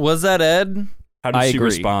 Was that Ed? How did she agree.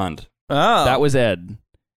 respond? Oh. That was Ed.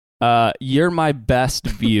 You're my best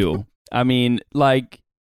view. I mean, like,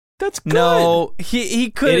 that's good. No,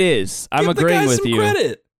 he could. It is. I'm agreeing with you.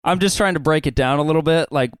 Credit. I'm just trying to break it down a little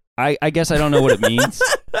bit. Like, I guess I don't know what it means.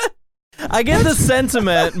 I get the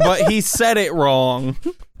sentiment, but he said it wrong.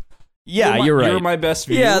 Yeah, you're right. You're my best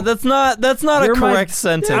view. Yeah, that's not a correct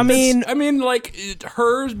sentence. I mean, like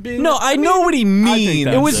hers being. No, I know what he means.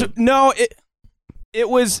 It was no. It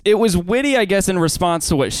was witty, I guess, in response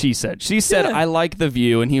to what she said. She said, "I like the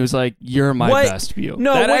view," and he was like, "You're my best view."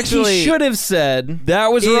 No, what he should have said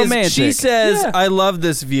that was romantic. She says, "I love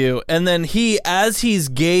this view," and then he, as he's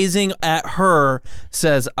gazing at her,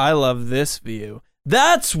 says, "I love this view."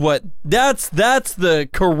 That's the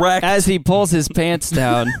correct. As he pulls his pants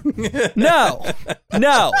down. No.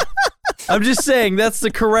 I'm just saying that's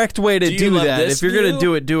the correct way to do that. If you're gonna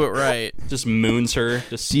do it right. Just moons her.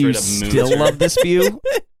 Just do you straight up moons still her. love this view?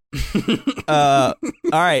 All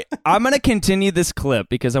right, I'm gonna continue this clip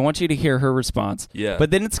because I want you to hear her response. Yeah.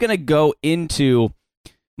 But then it's gonna go into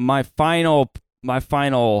my final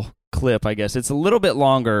clip. I guess it's a little bit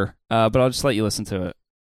longer, but I'll just let you listen to it.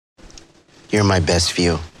 You're my best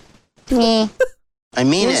view. Me. I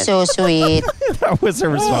mean You're it. so sweet. That was her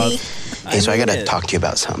response. Hey, so I gotta talk to you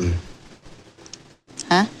about something.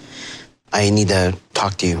 Huh? I need to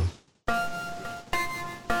talk to you.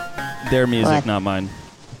 Their music, What? not mine.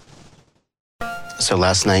 So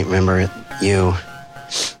last night, remember you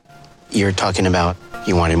were talking about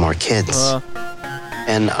you wanted more kids.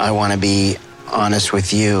 And I want to be honest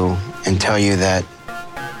with you and tell you that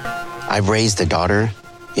I've raised a daughter.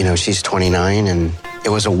 You know, she's 29 and it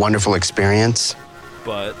was a wonderful experience.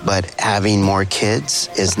 But having more kids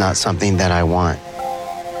is not something that I want.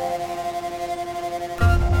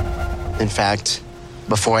 In fact,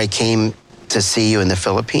 before I came to see you in the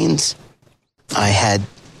Philippines, I had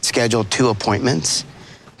scheduled 2 appointments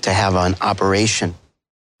to have an operation.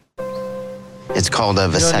 It's called a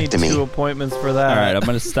vasectomy. You don't need 2 appointments for that. All right, I'm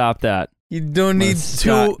going to stop that. You don't need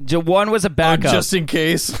 2. One was a backup. Just in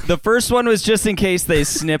case. The first one was just in case they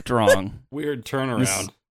snipped wrong. Weird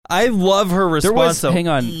turnaround. I love her response. Hang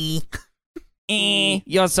on.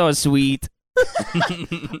 You're so sweet.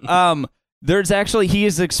 There's actually,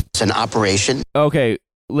 it's an operation. Okay,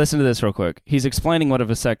 listen to this real quick. He's explaining what a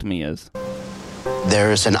vasectomy is.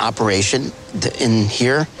 There's an operation in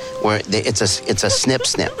here where it's a snip.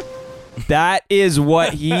 That is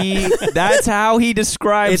what that's how he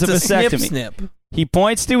describes It's a vasectomy. snip. He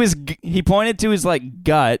pointed to his like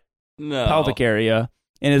gut, pelvic area,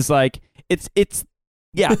 and is like, it's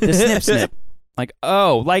the snip. Like,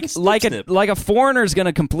 oh, like a foreigner's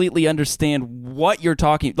gonna completely understand what you're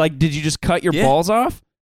talking. Like, did you just cut your balls off?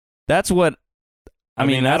 That's what. I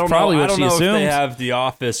mean, that's probably what she assumes. I don't know if they have the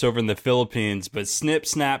office over in the Philippines, but snip,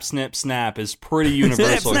 snap is pretty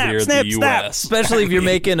universal here in the U.S. Especially if you're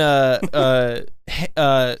making a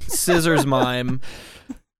scissors mime.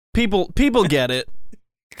 People get it.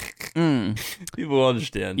 People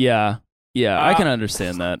understand. Yeah, I can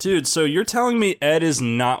understand that. Dude, so you're telling me Ed is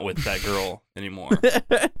not with that girl anymore?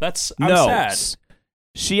 I'm sad.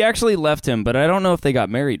 She actually left him, but I don't know if they got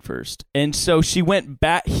married first. And so she went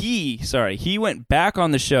back. He went back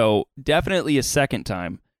on the show, definitely a second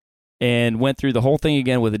time, and went through the whole thing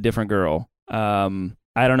again with a different girl. I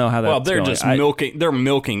don't know how that's Well, they're going. just milking. They're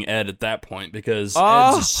milking Ed at that point because Ed's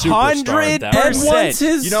a superstar at that point.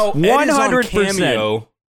 100%. You know, 100%.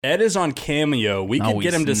 Ed is on Cameo. We could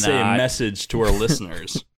get him to say a message to our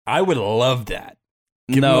listeners. I would love that.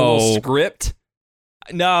 Give him a little script.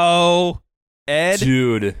 No. Ed,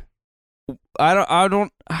 dude,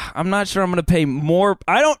 I'm not sure I'm going to pay more.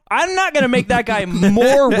 I'm not going to make that guy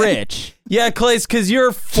more rich. Yeah, Clays, because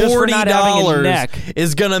your $40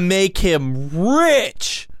 is going to make him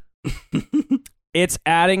rich. It's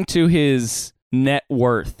adding to his net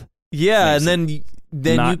worth. Yeah, and then you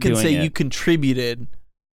can say you contributed.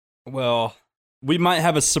 Well, we might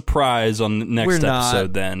have a surprise on the next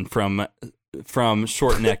episode then from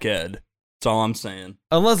Short Neck Ed. That's all I'm saying.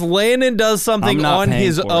 Unless Landon does something on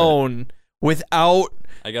his own without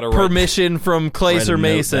permission from Clays or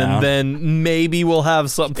Mason, then maybe we'll have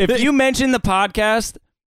something. If you mention the podcast,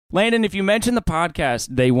 Landon, they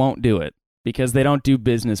won't do it because they don't do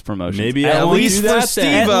business promotions. Maybe at least for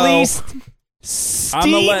Steve-O. At least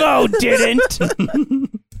Steve-O didn't.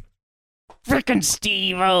 Frickin'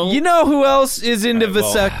 Steve-O. You know who else is into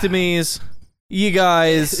vasectomies? You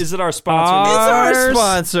guys. Is it our sponsor?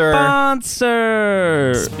 It's our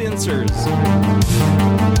sponsor. Spencer's.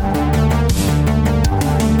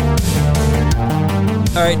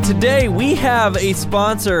 All right, today we have a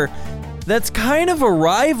sponsor that's kind of a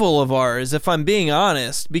rival of ours, if I'm being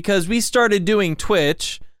honest, because we started doing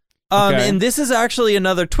Twitch, and this is actually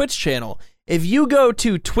another Twitch channel. If you go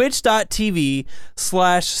to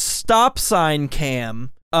twitch.tv/stopsigncam,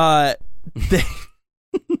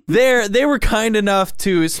 they were kind enough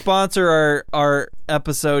to sponsor our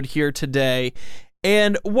episode here today.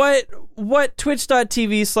 And what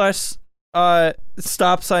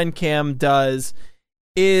twitch.tv/stopsigncam does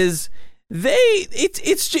is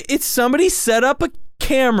it's somebody set up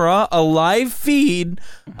camera a live feed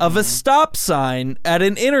of a stop sign at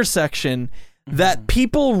an intersection that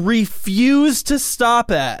people refuse to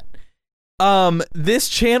stop at. This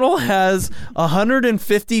channel has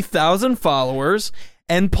 150,000 followers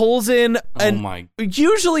and pulls in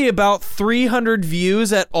usually about 300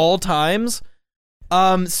 views at all times.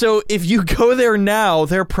 So if you go there now,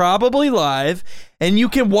 they're probably live, and you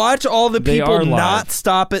can watch all the people not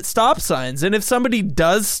stop at stop signs. And if somebody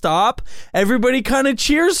does stop, everybody kind of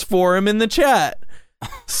cheers for him in the chat.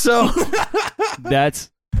 So that's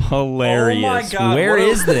hilarious. Oh my God. Where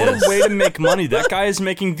is this? What a way to make money. That guy is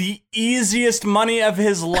making the easiest money of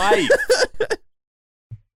his life.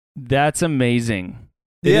 That's amazing.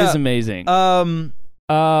 It is amazing. I'm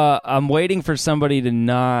waiting for somebody to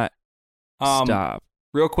not stop.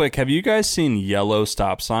 Real quick, have you guys seen yellow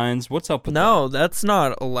stop signs? What's up with that? No, that's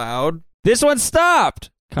not allowed. This one stopped.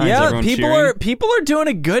 Yeah, people are doing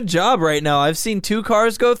a good job right now. I've seen 2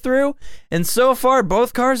 cars go through, and so far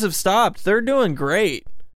both cars have stopped. They're doing great.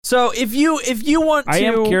 So if you want to, I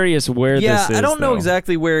am curious where this is. Yeah, I don't know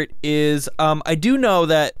exactly where it is. I do know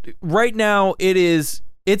that right now it's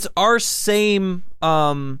our same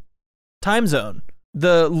time zone.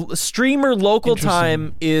 The streamer local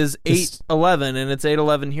time is 8:11, and it's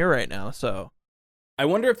 8:11 here right now. So I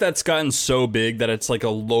wonder if that's gotten so big that it's like a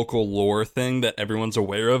local lore thing that everyone's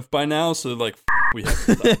aware of by now. So like, we have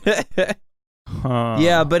to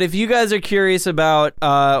Yeah, but if you guys are curious about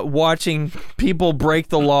watching people break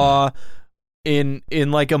the law in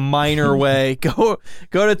like a minor way, go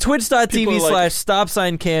to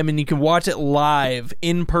twitch.tv/stopsigncam and you can watch it live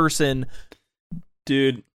in person.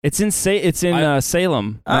 Dude, it's in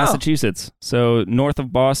Salem, Massachusetts, so north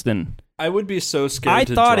of Boston. I would be so scared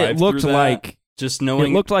to thought drive it looked through like that, just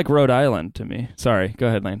knowing it looked like Rhode Island to me. Sorry, go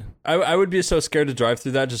ahead, Lane. I would be so scared to drive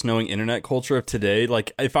through that, just knowing internet culture of today.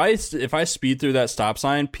 Like if I speed through that stop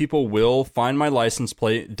sign, people will find my license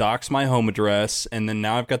plate, dox my home address, and then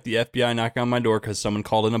now I've got the FBI knocking on my door because someone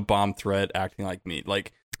called in a bomb threat, acting like me.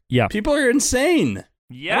 Like, yeah, people are insane.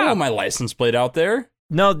 Yeah, I don't want my license plate out there.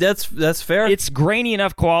 No, that's fair. It's grainy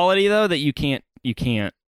enough quality though that you can't.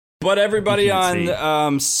 But everybody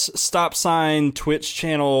on Stop Sign Twitch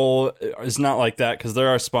channel is not like that because they're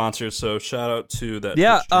our sponsors. So shout out to that.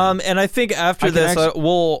 Yeah, and I think after this,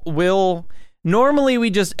 we'll normally we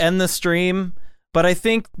just end the stream, but I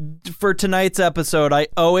think for tonight's episode, I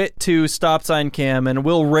owe it to Stop Sign Cam, and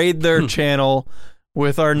we'll raid their channel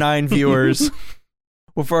with our 9 viewers,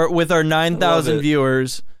 with our 9,000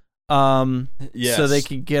 viewers. Yes. So they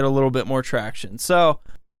can get a little bit more traction. So,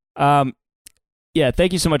 yeah,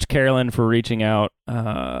 thank you so much, Carolyn, for reaching out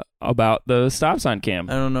about the stop sign cam.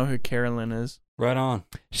 I don't know who Carolyn is. Right on.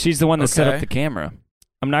 She's the one that set up the camera.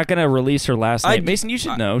 I'm not going to release her last name. Mason, you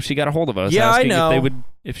should know. She got a hold of us. Yeah, asking I know.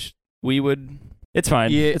 If we would. It's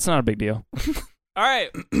fine. Yeah. It's not a big deal. All right.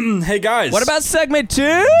 Hey, guys. What about segment 2?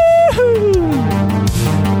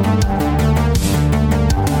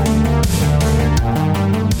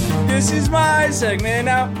 This is my segment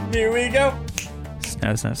now. Here we go.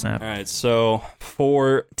 Snap. All right, so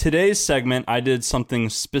for today's segment, I did something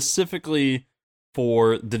specifically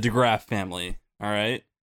for the DeGraff family. All right?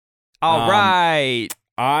 All right.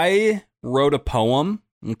 I wrote a poem,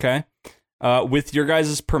 okay? With your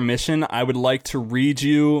guys' permission, I would like to read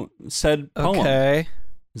you said poem. Okay.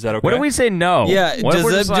 Is that okay? What do we say no? Yeah,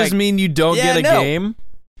 does that just mean you don't get a game?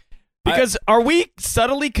 Because are we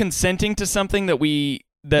subtly consenting to something that we...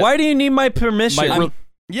 Why do you need my permission? Why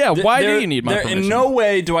do you need my permission? In no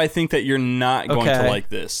way do I think that you're not going to like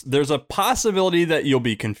this. There's a possibility that you'll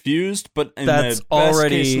be confused, but in the best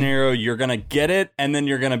case scenario, you're going to get it, and then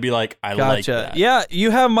you're going to be like, I like that. Yeah,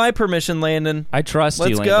 you have my permission, Landon. I trust you,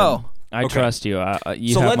 Landon. Let's go. I trust you.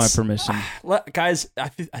 You have my permission. Guys, I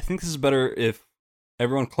think this is better if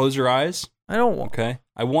everyone close your eyes. I don't want... Okay.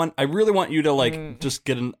 I really want you to, just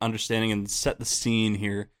get an understanding and set the scene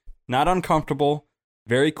here. Not uncomfortable.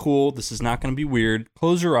 Very cool. This is not going to be weird.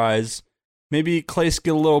 Close your eyes. Maybe Clay get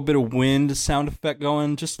a little bit of wind sound effect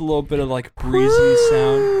going. Just a little bit of breezy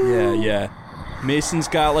sound. Yeah. Mason's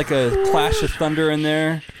got a clash of thunder in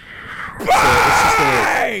there. So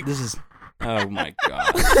it's just oh my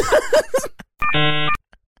god.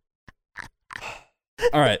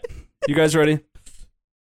 All right. You guys ready?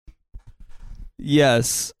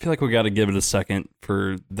 Yes. I feel like we got to give it a second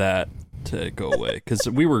for that to go away because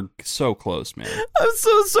we were so close, man. I'm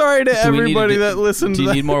so sorry to everybody that listened. Do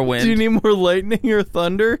you need more wind? Do you need more lightning or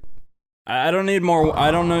thunder? I don't need more.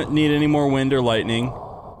 I don't need any more wind or lightning.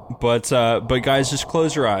 But guys, just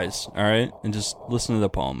close your eyes, all right, and just listen to the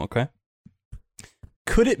poem, okay?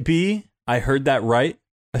 Could it be I heard that right?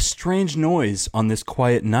 A strange noise on this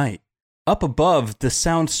quiet night. Up above, the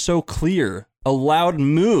sound so clear. A loud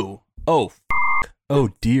moo. Oh, oh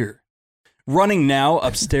dear. Running now,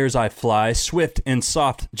 upstairs I fly, swift and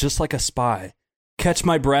soft, just like a spy. Catch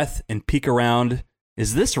my breath and peek around.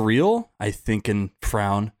 Is this real? I think and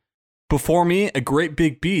frown. Before me, a great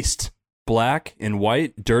big beast. Black and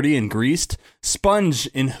white, dirty and greased. Sponge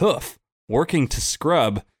and hoof, working to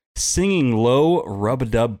scrub. Singing low,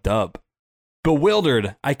 rub-a-dub-dub.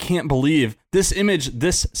 Bewildered, I can't believe this image,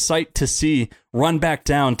 this sight to see. Run back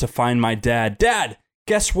down to find my dad. Dad,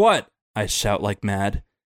 guess what? I shout like mad.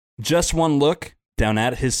 Just one look down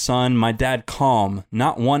at his son. My dad calm,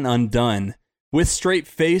 not one undone. With straight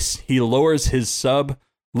face, he lowers his sub,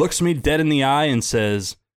 looks me dead in the eye and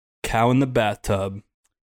says, "Cow in the bathtub."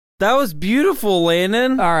 That was beautiful,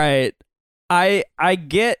 Landon. All right. I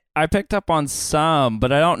picked up on some,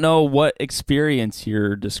 but I don't know what experience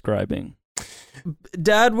you're describing.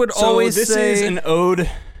 Dad would always this say, is an ode.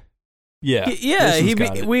 Yeah.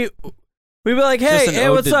 we'd be like, hey,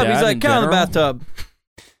 what's up? He's like, cow in the bathtub.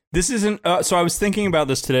 This isn't. So I was thinking about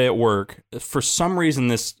this today at work. For some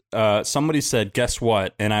reason, somebody said, "Guess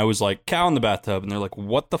what?" And I was like, "Cow in the bathtub," and they're like,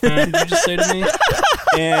 "What the fuck did you just say to me?"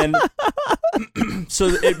 And so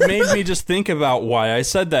it made me just think about why I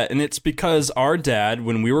said that, and it's because our dad,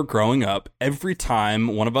 when we were growing up, every time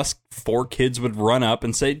one of us 4 kids would run up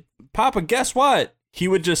and say, "Papa, guess what?" he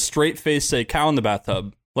would just straight face say, "Cow in the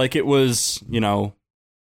bathtub," like it was,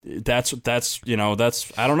 that's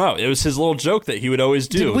I don't know. It was his little joke that he would always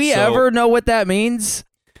do. Did we ever know what that means?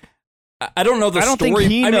 I don't know the story. I don't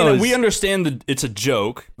think he knows. I mean, we understand that it's a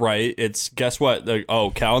joke, right? It's guess what? Like,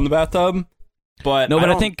 cow in the bathtub. But no,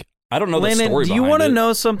 I think I don't know Landon, the story. do you want to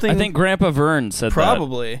know something? I think Grandpa Vern said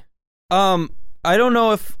probably. I don't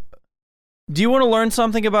know if. Do you want to learn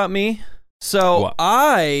something about me? So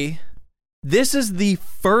what? This is the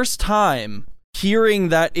first time hearing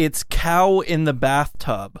that it's cow in the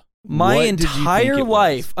bathtub. My entire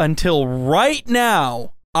life until right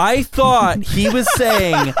now, I thought he was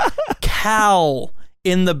saying Cal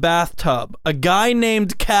in the bathtub. A guy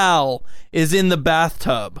named Cal is in the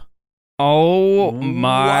bathtub. Oh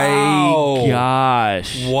my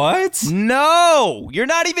gosh. What? No, you're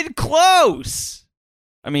not even close.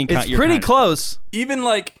 I mean, it's pretty close. Even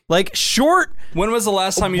like short. When was the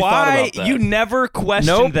last time you thought about that? You never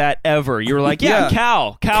questioned that ever. You were like, yeah.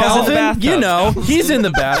 Cal's in the bathtub. He's in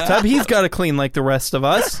the bathtub. He's got to clean like the rest of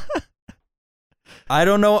us. I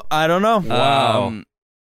don't know. Wow.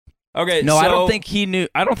 Okay. No, I don't think he knew.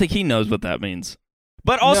 I don't think he knows what that means.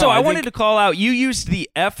 But also, I wanted to call out, you used the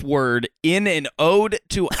F word in an ode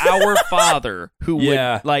to our father, who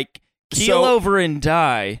would, keel over and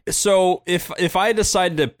die. So, if I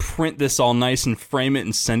decide to print this all nice and frame it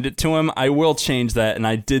and send it to him, I will change that, and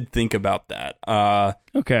I did think about that.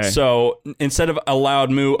 Okay. So, instead of a loud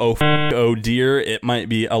moo, oh dear, it might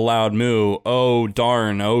be a loud moo, oh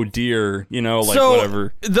darn, oh dear,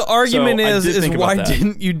 whatever. The argument is why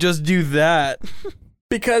didn't you just do that?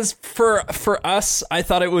 Because for us, I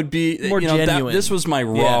thought it would be more genuine. This was my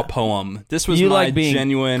raw poem. This was my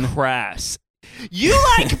genuine crass. You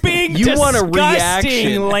like being you want a disgusting,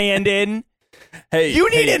 reaction, Landon. Hey, you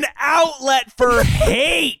need an outlet for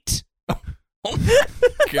hate. Oh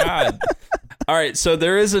God. All right, so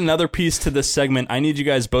there is another piece to this segment. I need you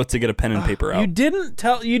guys both to get a pen and paper out. You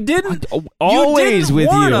didn't always with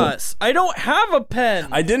warn you. us. I don't have a pen.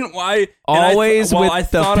 I didn't. Always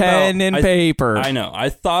with the pen and paper. I know. I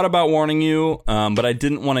thought about warning you, but I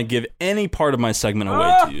didn't want to give any part of my segment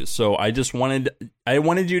away to you. So I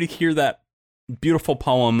wanted you to hear that beautiful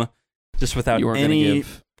poem just without any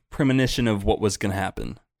premonition of what was going to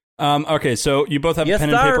happen. Okay, so you both have a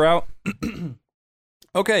pen and paper out?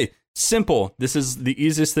 Okay, simple. This is the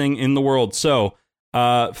easiest thing in the world. So,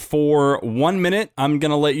 for 1 minute, I'm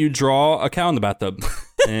going to let you draw a cow in the bathtub,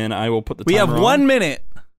 and I will put the timer on. We have 1 minute.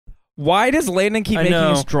 Why does Landon keep making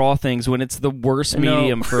us draw things when it's the worst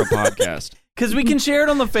medium for a podcast? Because we can share it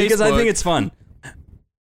on the Facebook. Because I think it's fun.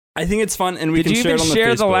 And we can share it on the Facebook. Did you even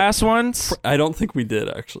share the last ones? I don't think we did,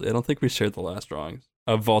 actually. I don't think we shared the last drawings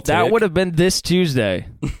of Voltaic. That would have been this Tuesday.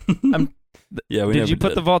 Yeah, we did you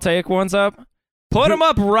put the Voltaic ones up? Put them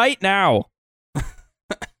up right now.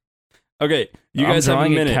 Okay, you guys have a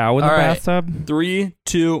minute. A cow in the bathtub? 3,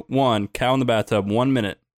 2, 1. Cow in the bathtub. 1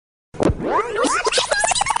 minute.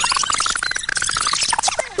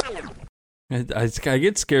 I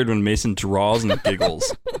get scared when Mason draws and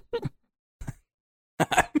giggles.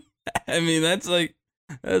 I mean, that's the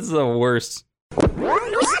worst.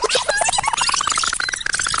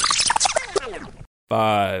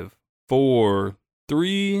 5, 4,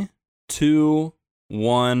 3, 2,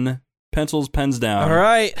 1. Pencils, pens down. All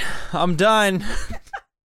right, I'm done.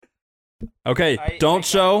 Okay, don't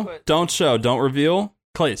show. Don't reveal.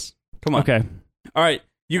 Clace, come on. Okay. All right,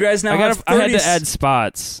 you guys now have 30 I had to add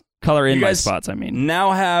spots. Color in my spots, I mean.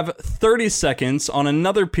 Now have 30 seconds on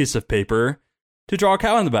another piece of paper to draw a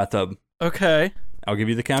cow in the bathtub. Okay. I'll give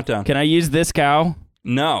you the countdown. Can I use this cow?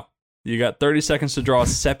 No. You got 30 seconds to draw a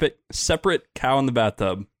separate cow in the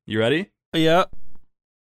bathtub. You ready? Yep.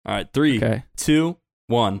 All right, 3, 2,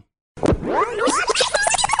 1.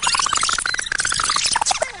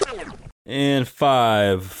 And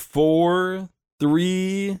 5, 4,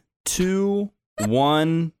 3, 2,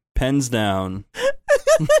 1. Pens down.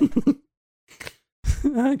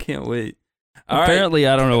 I can't wait. Apparently,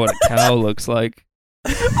 I don't know what a cow looks like.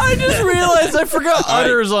 I just realized I forgot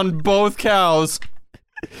udders on both cows.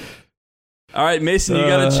 All right, Mason, you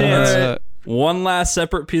got a chance. One last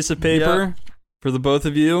separate piece of paper for the both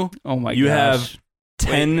of you. Oh my gosh. You have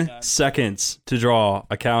 10 seconds to draw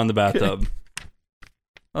a cow in the bathtub.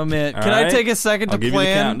 Oh man, can I take a second to I'll give plan?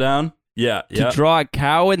 you the countdown. Yeah. To draw a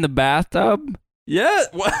cow in the bathtub? Yeah.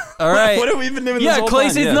 All right. What have we been doing this whole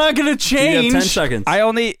Clace, time? it's not going to change. You have 10 seconds. I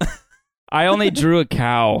only drew a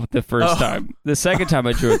cow the first time. The second time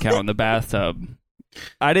I drew a cow in the bathtub.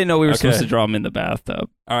 I didn't know we were supposed to draw him in the bathtub.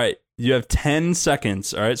 All right. You have 10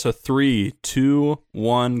 seconds. All right. So 3, 2,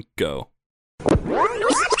 1, go.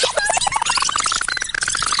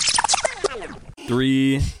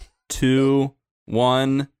 3, 2,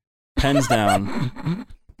 1. Pens down.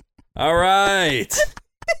 All right.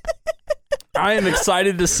 I am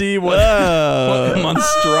excited to see what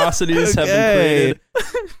monstrosities have been created.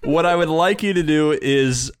 What I would like you to do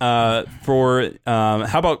is how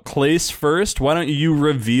about Clace first? Why don't you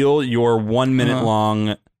reveal your 1 minute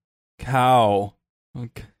long cow?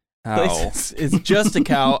 Okay. It's just a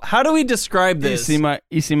cow. How do we describe this?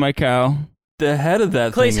 You see my cow? The head of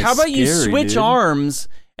that Clace, thing is how about you scary, switch dude. arms,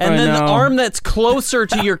 and then the arm that's closer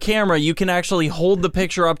to your camera, you can actually hold the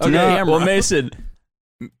picture up to the camera. Well, Mason,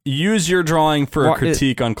 use your drawing for a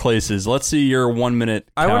critique on Clace's. Let's see your 1 minute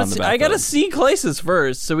cow in the bathtub. I gotta see Clace's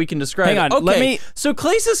first so we can describe Hang on, it. Okay, so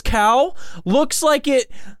Clace's cow looks like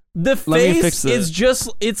it. The face is just,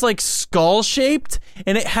 it's like skull shaped,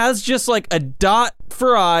 and it has just like a dot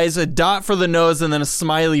for eyes, a dot for the nose, and then a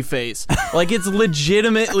smiley face. Like it's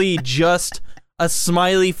legitimately just a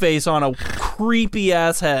smiley face on a creepy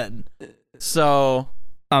ass head. So,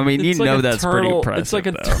 I mean, you know that's pretty impressive. It's like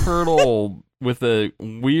a turtle with a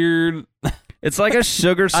weird. It's like a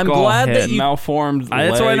sugar skull. I'm glad head. that you malformed.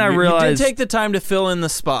 That's when I realized you did take the time to fill in the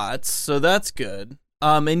spots, so that's good.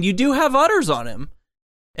 And you do have udders on him.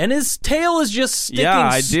 And his tail is just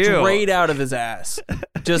sticking straight out of his ass.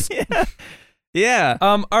 Just yeah.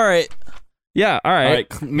 All right. Yeah. All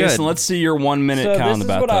right. Mason, let's see your 1 minute cow in the bathtub. So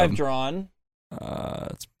this is what I've drawn.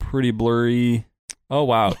 It's pretty blurry. Oh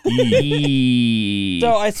wow. So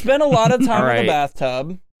I spent a lot of time in the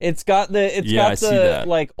bathtub. It's got the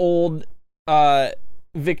like old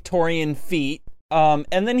Victorian feet. And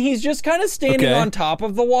then he's just kind of standing on top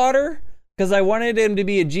of the water. Because I wanted him to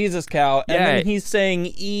be a Jesus cow, and then he's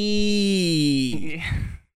saying "ee."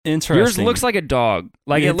 Interesting. Yours looks like a dog.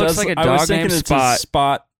 Like it looks like a dog named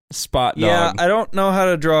Spot. Spot dog. Yeah, I don't know how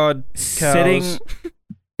to draw cows. Sitting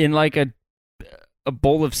in like a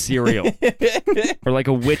bowl of cereal or like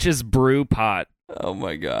a witch's brew pot. Oh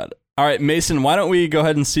my god! All right, Mason, why don't we go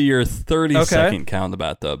ahead and see your 30-second cow in the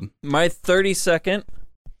bathtub? My 30-second.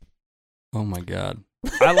 Oh my god.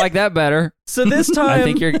 I like that better. So this time, I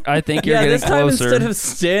think you're getting this time closer. Instead of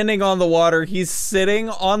standing on the water, he's sitting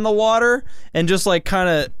on the water and just like kind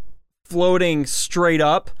of floating straight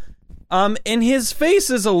up. And his face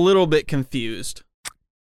is a little bit confused.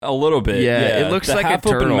 A little bit. Yeah. It looks like a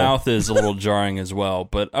turtle. Half open mouth is a little jarring as well,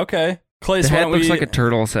 but okay. Clace, the head looks like a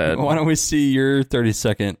turtle's head. Why don't we see your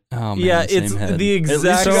 30-second? Oh man, yeah, it's head. the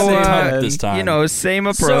exact same same head this time. You know, same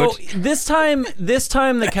approach. So this time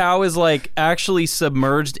the cow is like actually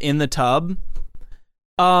submerged in the tub.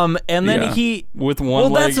 And then he with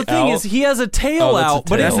one leg that's the thing out. is he has a tail out,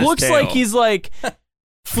 but it looks like he's like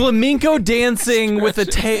flamenco dancing with a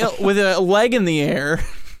tail with a leg in the air.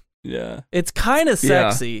 Yeah, it's kind of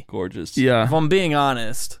sexy, gorgeous. Yeah, if I'm being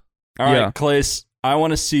honest. All right, Clace, I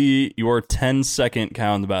want to see your 10-second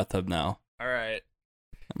cow in the bathtub now. All right,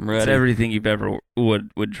 I'm ready. It's everything you've ever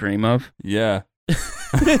would dream of. Yeah.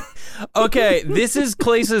 Okay, this is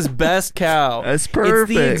Clace's best cow. That's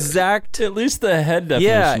perfect. It's the exact. At least the head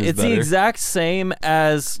definition. Yeah, is it's better. the exact same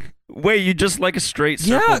as. Wait, you just like a straight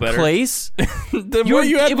circle better? Clace. What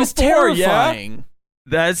you had it was before, terrifying. Yeah?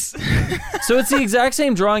 That's so it's the exact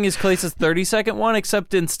same drawing as Clace's 30-second one,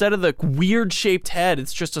 except instead of the weird shaped head,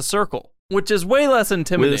 it's just a circle, which is way less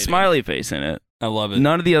intimidating. with a smiley face in it. I love it.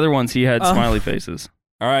 None of the other ones he had smiley faces.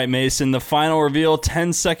 All right, Mason, the final reveal,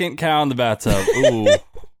 10-second cow in the bathtub. Ooh.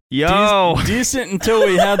 Yo. Decent until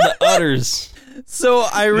we had the udders. So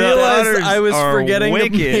I realized I was forgetting to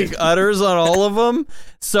make udders on all of them.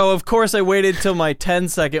 So, of course, I waited till my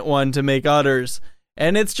 10-second one to make udders.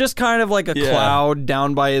 And it's just kind of like a cloud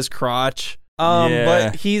down by his crotch.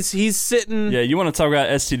 But he's sitting... Yeah, you want to talk about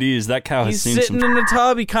STDs. That cow has seen some... He's sitting in the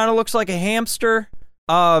tub. He kind of looks like a hamster.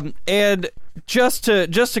 And just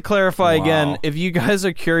to clarify again, if you guys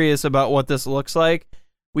are curious about what this looks like,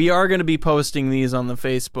 we are going to be posting these on the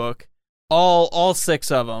Facebook. All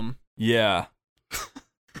 6 of them. Yeah.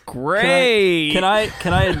 Great. Can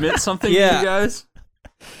I admit something to you guys?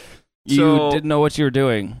 You didn't know what you were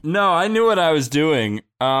doing. No, I knew what I was doing.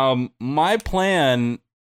 My plan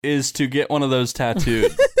is to get one of those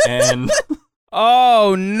tattooed. And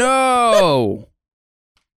oh no.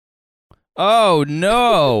 Oh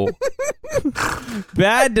no.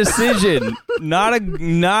 Bad decision. Not a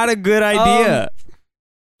good idea.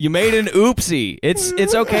 You made an oopsie.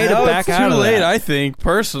 It's okay to back out of that. It's too late, I think,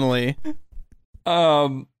 personally.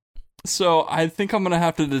 So I think I'm gonna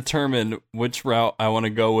have to determine which route I want to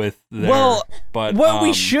go with there. Well, but what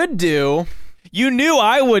we should do... You knew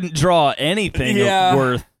I wouldn't draw anything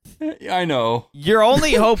worth... I know. Your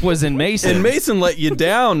only hope was in Mason. And Mason let you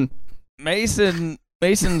down. Mason's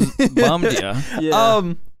bummed you.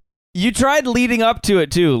 Yeah. You tried leading up to it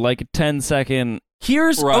too, like a 10-second...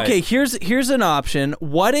 Here's an option.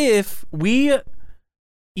 What if we...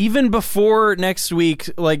 Even before next week,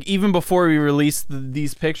 like even before we release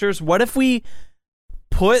these pictures, what if we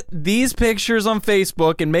put these pictures on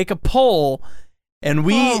Facebook and make a poll, and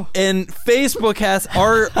and Facebook has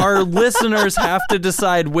our listeners have to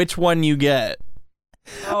decide which one you get.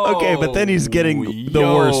 Okay, but then he's getting the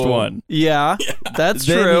worst one. Yeah, that's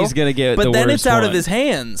true. Then he's gonna get the worst one. But then it's out of his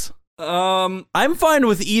hands. I'm fine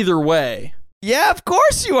with either way. Yeah, of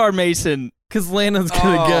course you are, Mason. Because Landon's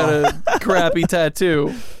gonna get a crappy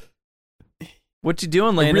tattoo. What you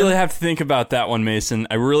doing, Landon? I really have to think about that one, Mason.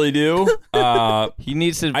 I really do. He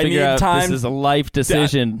needs to figure out this is a life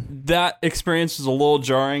decision. That experience was a little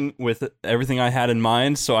jarring with everything I had in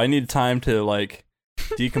mind, so I need time to like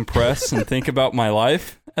decompress and think about my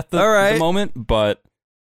life at the moment. But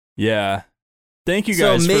yeah, thank you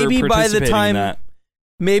guys for participating in that.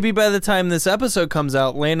 Maybe by the time this episode comes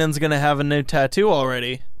out, Landon's gonna have a new tattoo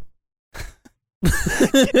already.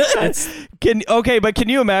 But can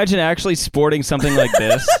you imagine actually sporting something like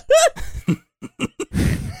this?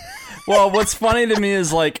 Well, what's funny to me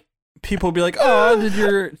is like people will be like, "Oh,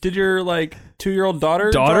 did your like 2-year-old daughter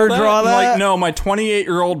draw that?" I'm like, no, my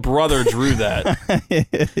 28-year-old brother drew that.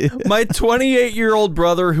 My 28-year-old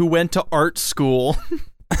brother who went to art school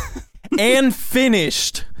and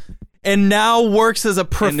finished. And now works as a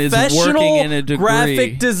professional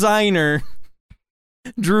graphic designer.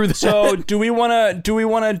 Drew that. So do we want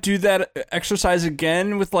to do that exercise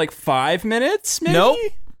again with like 5 minutes? Maybe? Nope.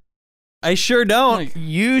 I sure don't. Like,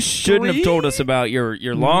 you shouldn't have told us about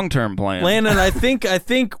your long-term plan, Landon. I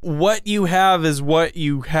think what you have is what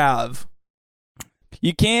you have.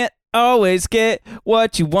 You can't always get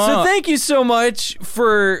what you want. So thank you so much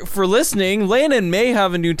for listening. Landon may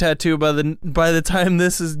have a new tattoo by the time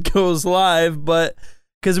this goes live, but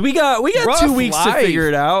because we got Rough 2 weeks life. to figure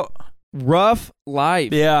it out. Rough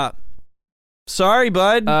life. Yeah. Sorry,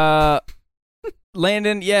 bud.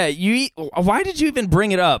 Landon, why did you even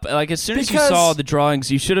bring it up? Like, as soon as you saw the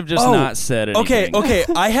drawings, you should have just not said anything. Okay.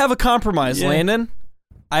 I have a compromise, Landon.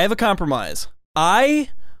 I have a compromise.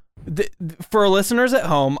 For listeners at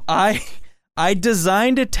home, I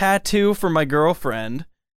designed a tattoo for my girlfriend.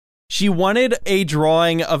 She wanted a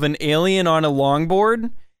drawing of an alien on a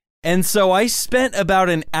longboard, and so I spent about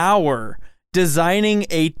an hour designing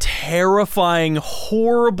a terrifying,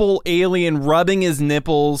 horrible alien rubbing his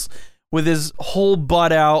nipples with his whole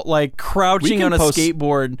butt out, like crouching on a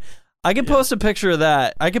skateboard. I can post a picture of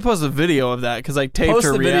that. I can post a video of that because I taped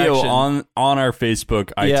her reaction. Post the video on our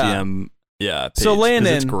Facebook ITM page, so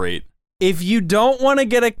Landon, it's great. If you don't want to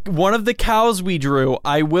get one of the cows we drew,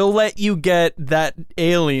 I will let you get that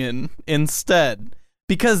alien instead.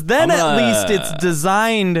 Because then at least it's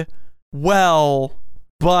designed well,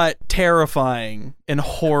 but terrifying and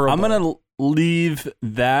horrible. I'm going to leave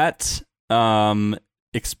that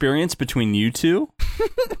experience between you two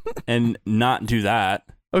and not do that.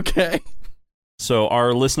 Okay. So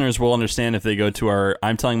our listeners will understand if they go to our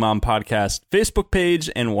I'm Telling Mom podcast Facebook page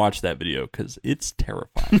and watch that video because it's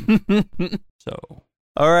terrifying. So,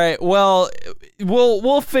 all right. Well,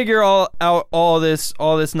 we'll figure out all this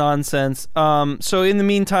nonsense. So in the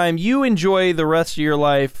meantime, you enjoy the rest of your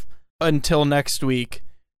life until next week,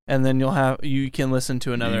 and then you can listen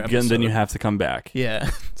to another episode. Then you have to come back.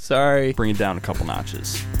 Yeah. Sorry. Bring it down a couple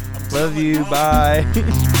notches. Love you. Bye.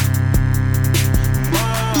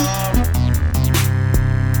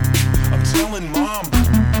 I'm telling Mom.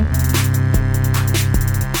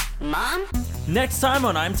 Mom? Next time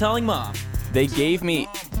on I'm Telling Mom. They gave me,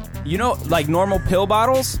 like normal pill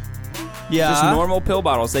bottles? Yeah. Just normal pill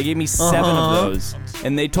bottles. They gave me 7 of those.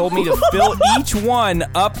 And they told me to fill each one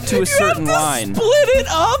up to a certain line. Split it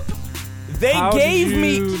up? They How gave did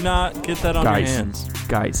me. you not get that on your hands?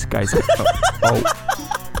 Guys.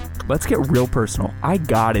 Let's get real personal. I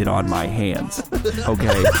got it on my hands.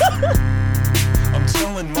 Okay.